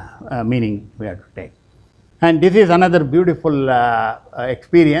the meaning we have to take. And this is another beautiful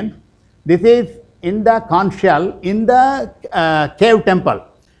experience. This is in the conch shell, in the cave temple.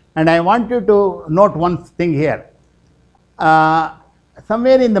 And I want you to note one thing here.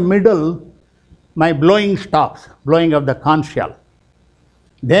 Somewhere in the middle, my blowing stops, blowing of the conch shell.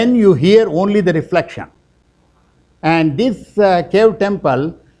 Then you hear only the reflection. And this cave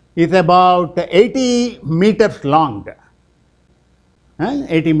temple is about 80 meters long.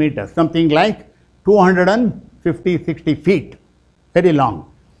 80 meters, something like 250-60 feet, very long.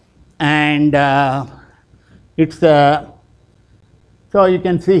 And it's, so you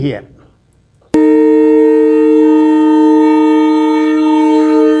can see here.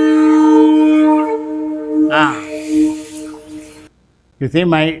 You see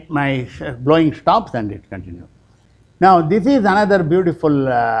my blowing stops and it continues. Now this is another beautiful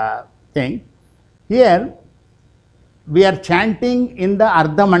thing. Here we are chanting in the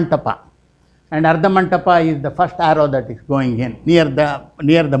Ardha Mantapa. And Ardha Mantapa is the first arrow that is going in near the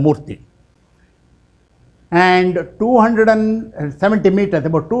Murti. And 270 meters,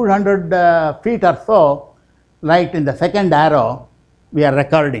 about 200 feet or so, right in the second arrow, we are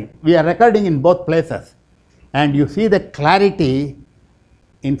recording. We are recording in both places. And you see the clarity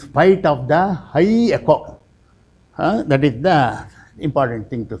in spite of the high echo. That is the important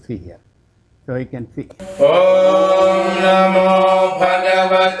thing to see here. So you can see. Om Namo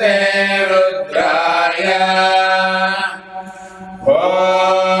Bhagavate Rudraya.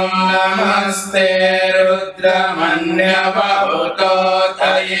 Om Namaste Rudramanya Bahuto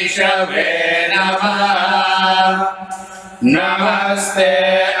Taishave Namah. Namaste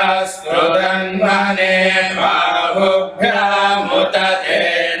Astrudanmane Bahubhya Mutate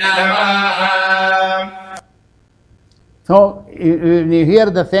Namah. So you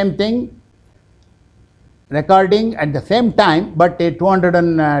hear the same thing, recording at the same time, but a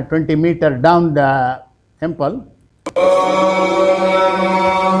 220 meter down the temple. You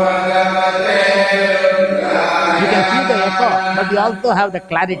can see the echo, but you also have the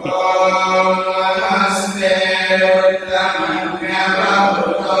clarity.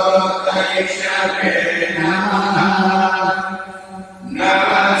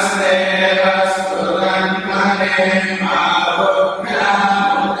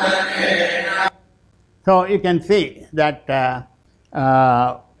 So you can see that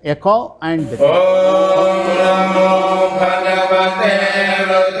echo and the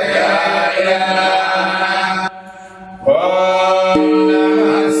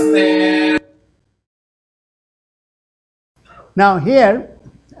now here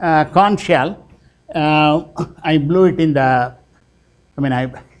conch shell, I blew it in the, I mean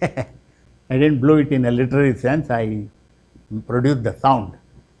I I didn't blow it in a literary sense, I produced the sound.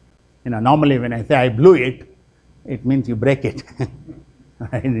 You know, normally when I say I blew it, it means you break it.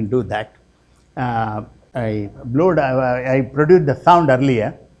 I didn't do that. I produced the sound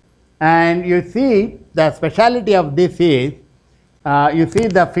earlier, and you see the speciality of this is, you see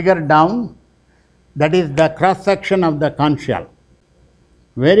the figure down, that is the cross section of the conch shell.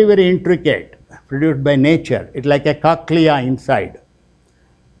 Very, very intricate, produced by nature. It's like a cochlea inside.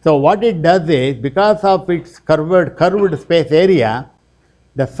 So what it does is, because of its curved space area,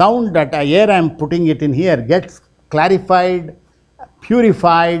 the sound that here I am putting it in here gets clarified,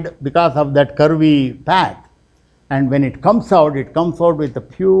 purified because of that curvy path. And when it comes out with a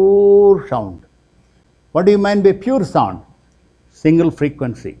pure sound. What do you mean by pure sound? Single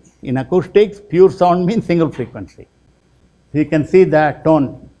frequency. In acoustics, pure sound means single frequency. You can see the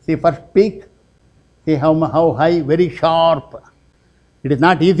tone. See first peak, see how high, very sharp. It is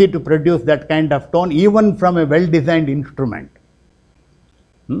not easy to produce that kind of tone even from a well-designed instrument.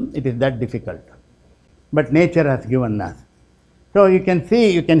 It is that difficult. But nature has given us. So you can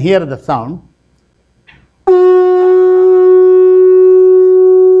see, you can hear the sound.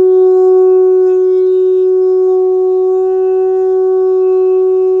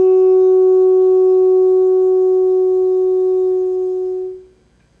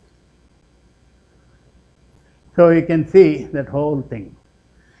 So you can see that whole thing.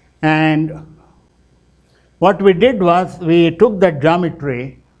 And what we did was, we took that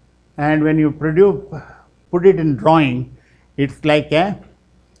geometry, and when you put it in drawing, it's like a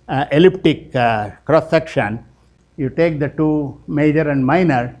elliptic cross section. You take the two major and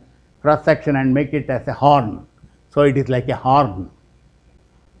minor cross section and make it as a horn. So it is like a horn,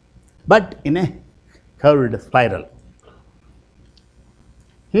 but in a curved spiral.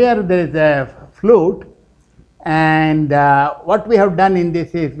 Here there is a flute, and what we have done in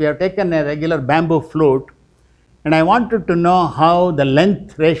this is, we have taken a regular bamboo flute, and I wanted to know how the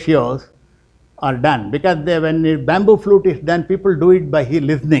length ratios are done, because when the bamboo flute is done, people do it by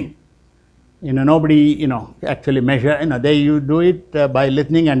listening. You know, nobody actually measure. You do it by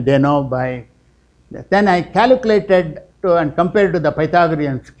listening, and they know by. Then I calculated and compared to the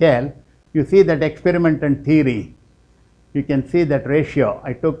Pythagorean scale. You see that experiment and theory. You can see that ratio.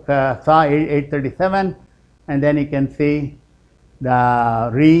 I took saw 837, and then you can see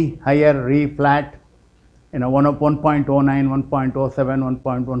the re higher, re flat. 1.09, 1.07,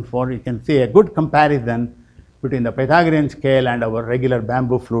 1.14, you can see a good comparison between the Pythagorean scale and our regular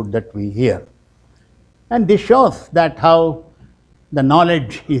bamboo flute that we hear. And this shows that how the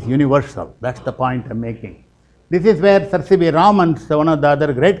knowledge is universal. That's the point I'm making. This is where Sir C.V. Raman's, one of the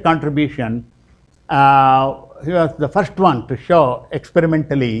other great contribution, he was the first one to show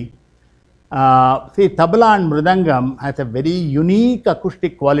experimentally. See, tabla and mridangam has a very unique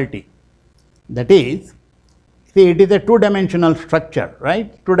acoustic quality. That is, see, it is a two-dimensional structure,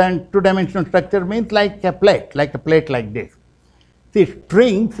 right? Two-dimensional structure means like a plate like this. See,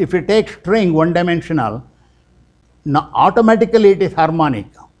 strings, if you take string one-dimensional, now automatically it is harmonic.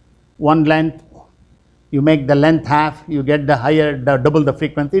 One length, you make the length half, you get the higher, double the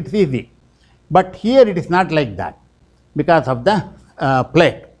frequency, it's easy. But here it is not like that because of the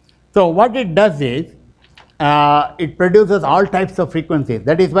plate. So what it does is, it produces all types of frequencies.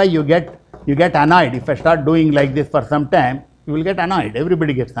 That is why you get annoyed. If I start doing like this for some time, you will get annoyed.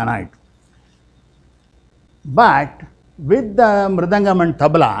 Everybody gets annoyed. But with the mridangam and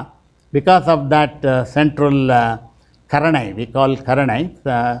tabla, because of that central karanai, we call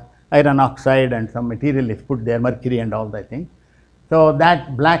karanai, iron oxide and some material is put there, mercury and all that thing. So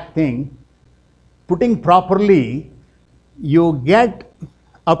that black thing, putting properly, you get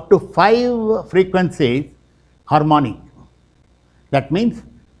up to 5 frequencies harmonic. That means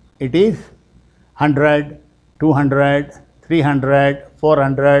it is 100, 200, 300,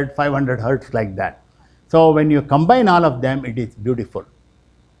 400, 500 hertz like that. So when you combine all of them, it is beautiful.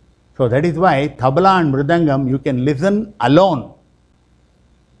 So that is why tabla and mridangam you can listen alone.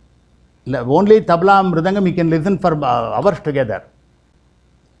 Only tabla and mridangam you can listen for hours together,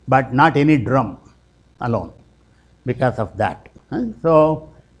 but not any drum alone. because of that. So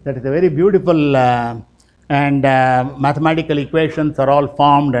that is a very beautiful and mathematical equations are all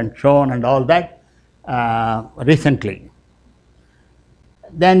formed and shown and all that recently.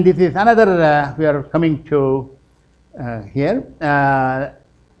 Then this is another, we are coming to here, the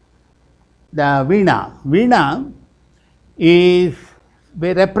Veena. Veena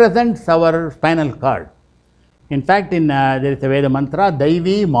represents our spinal cord. In fact, there is a Veda mantra,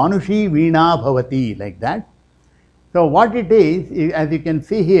 Daivi Manushi Veena Bhavati, like that. So what it is, as you can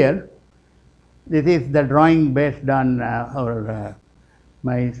see here, this is the drawing based on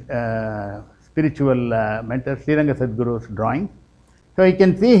my spiritual mentor Sriranga Sadguru's drawing. So you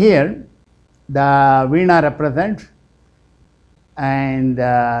can see here the Veena represents and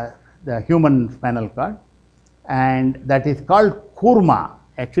the human spinal cord, and that is called kurma.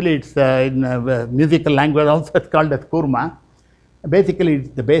 Actually, it's in musical language also it's called as kurma. Basically, it's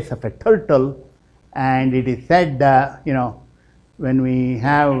the base of a turtle, and it is said, when we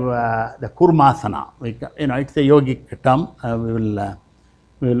have the kurmasana, it's a yogic term. We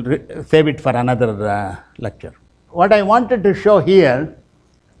will save it for another lecture. What I wanted to show here,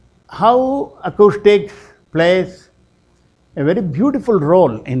 how acoustics plays a very beautiful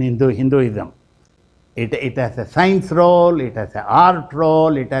role in Hinduism. It has a science role, it has an art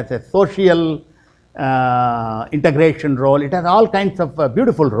role, it has a social integration role, it has all kinds of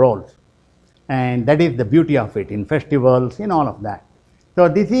beautiful roles. And that is the beauty of it in festivals, in all of that. So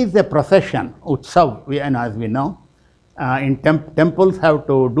this is a procession, utsav, as we know. In temples have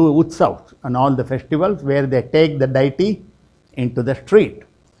to do utsavs on all the festivals where they take the deity into the street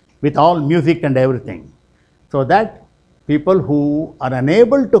with all music and everything, so that people who are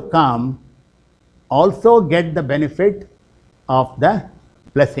unable to come also get the benefit of the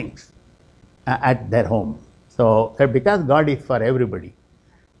blessings at their home. So because God is for everybody.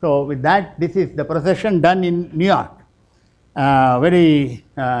 So with that, this is the procession done in New York. Very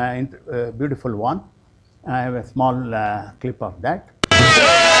beautiful one. I have a small clip of that.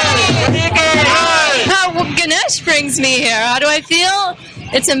 Ganesh brings me here. How do I feel?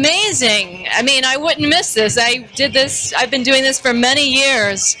 It's amazing. I mean, I wouldn't miss this. I've been doing this for many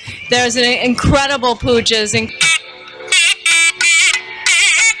years. There's an incredible pujas.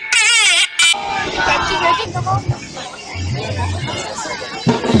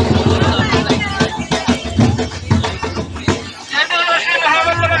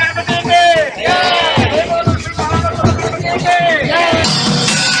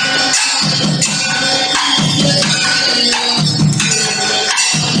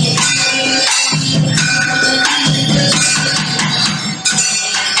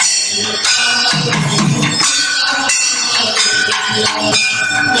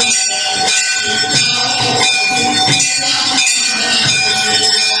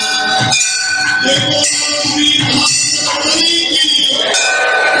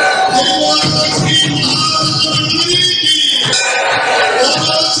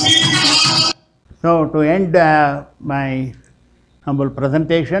 So to end my humble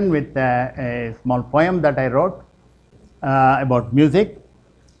presentation with a small poem that I wrote about music.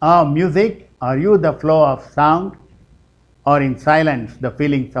 Music, are you the flow of sound, or in silence the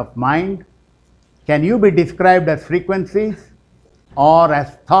feelings of mind? Can you be described as frequencies or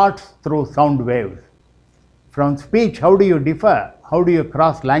as thoughts through sound waves? From speech, how do you differ? How do you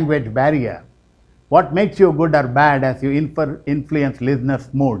cross language barrier? What makes you good or bad as you influence listeners'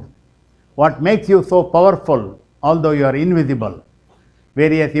 mood? What makes you so powerful although you are invisible?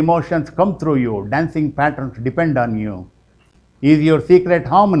 Various emotions come through you, dancing patterns depend on you. Is your secret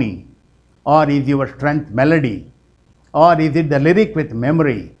harmony, or is your strength melody, or is it the lyric with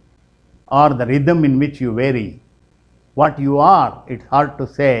memory, or the rhythm in which you vary? What you are, it's hard to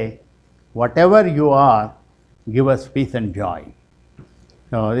say. Whatever you are, give us peace and joy.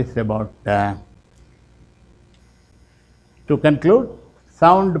 So this is about, to conclude,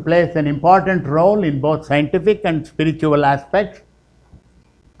 sound plays an important role in both scientific and spiritual aspects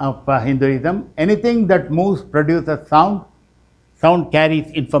of Hinduism. Anything that moves produces sound. Sound carries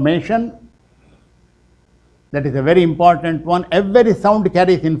information. That is a very important one. Every sound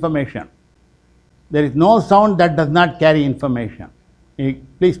carries information. There is no sound that does not carry information.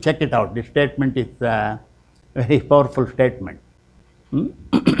 Please check it out. This statement is a very powerful statement.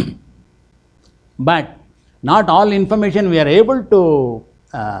 But not all information we are able to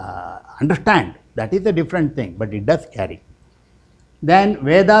understand. That is a different thing, but it does carry. Then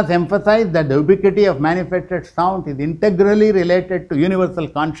Vedas emphasize that the ubiquity of manifested sound is integrally related to universal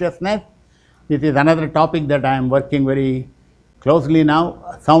consciousness. This is another topic that I am working very closely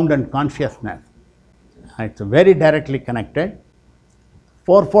now, sound and consciousness. It's very directly connected.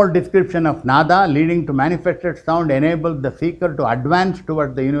 Fourfold description of Naada leading to manifested sound enables the seeker to advance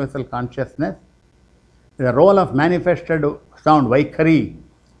towards the universal consciousness. The role of manifested sound, Vaikhari,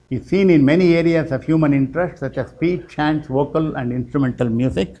 is seen in many areas of human interest such as speech, chants, vocal and instrumental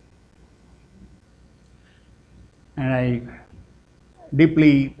music. And I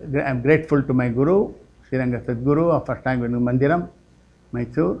deeply am grateful to my Guru, Sriranga Sadguru of Ashtanga Venu Mandiram,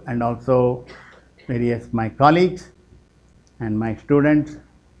 Mysore, and also various my colleagues and my students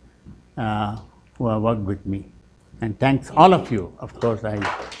who have worked with me. And thanks all of you, of course.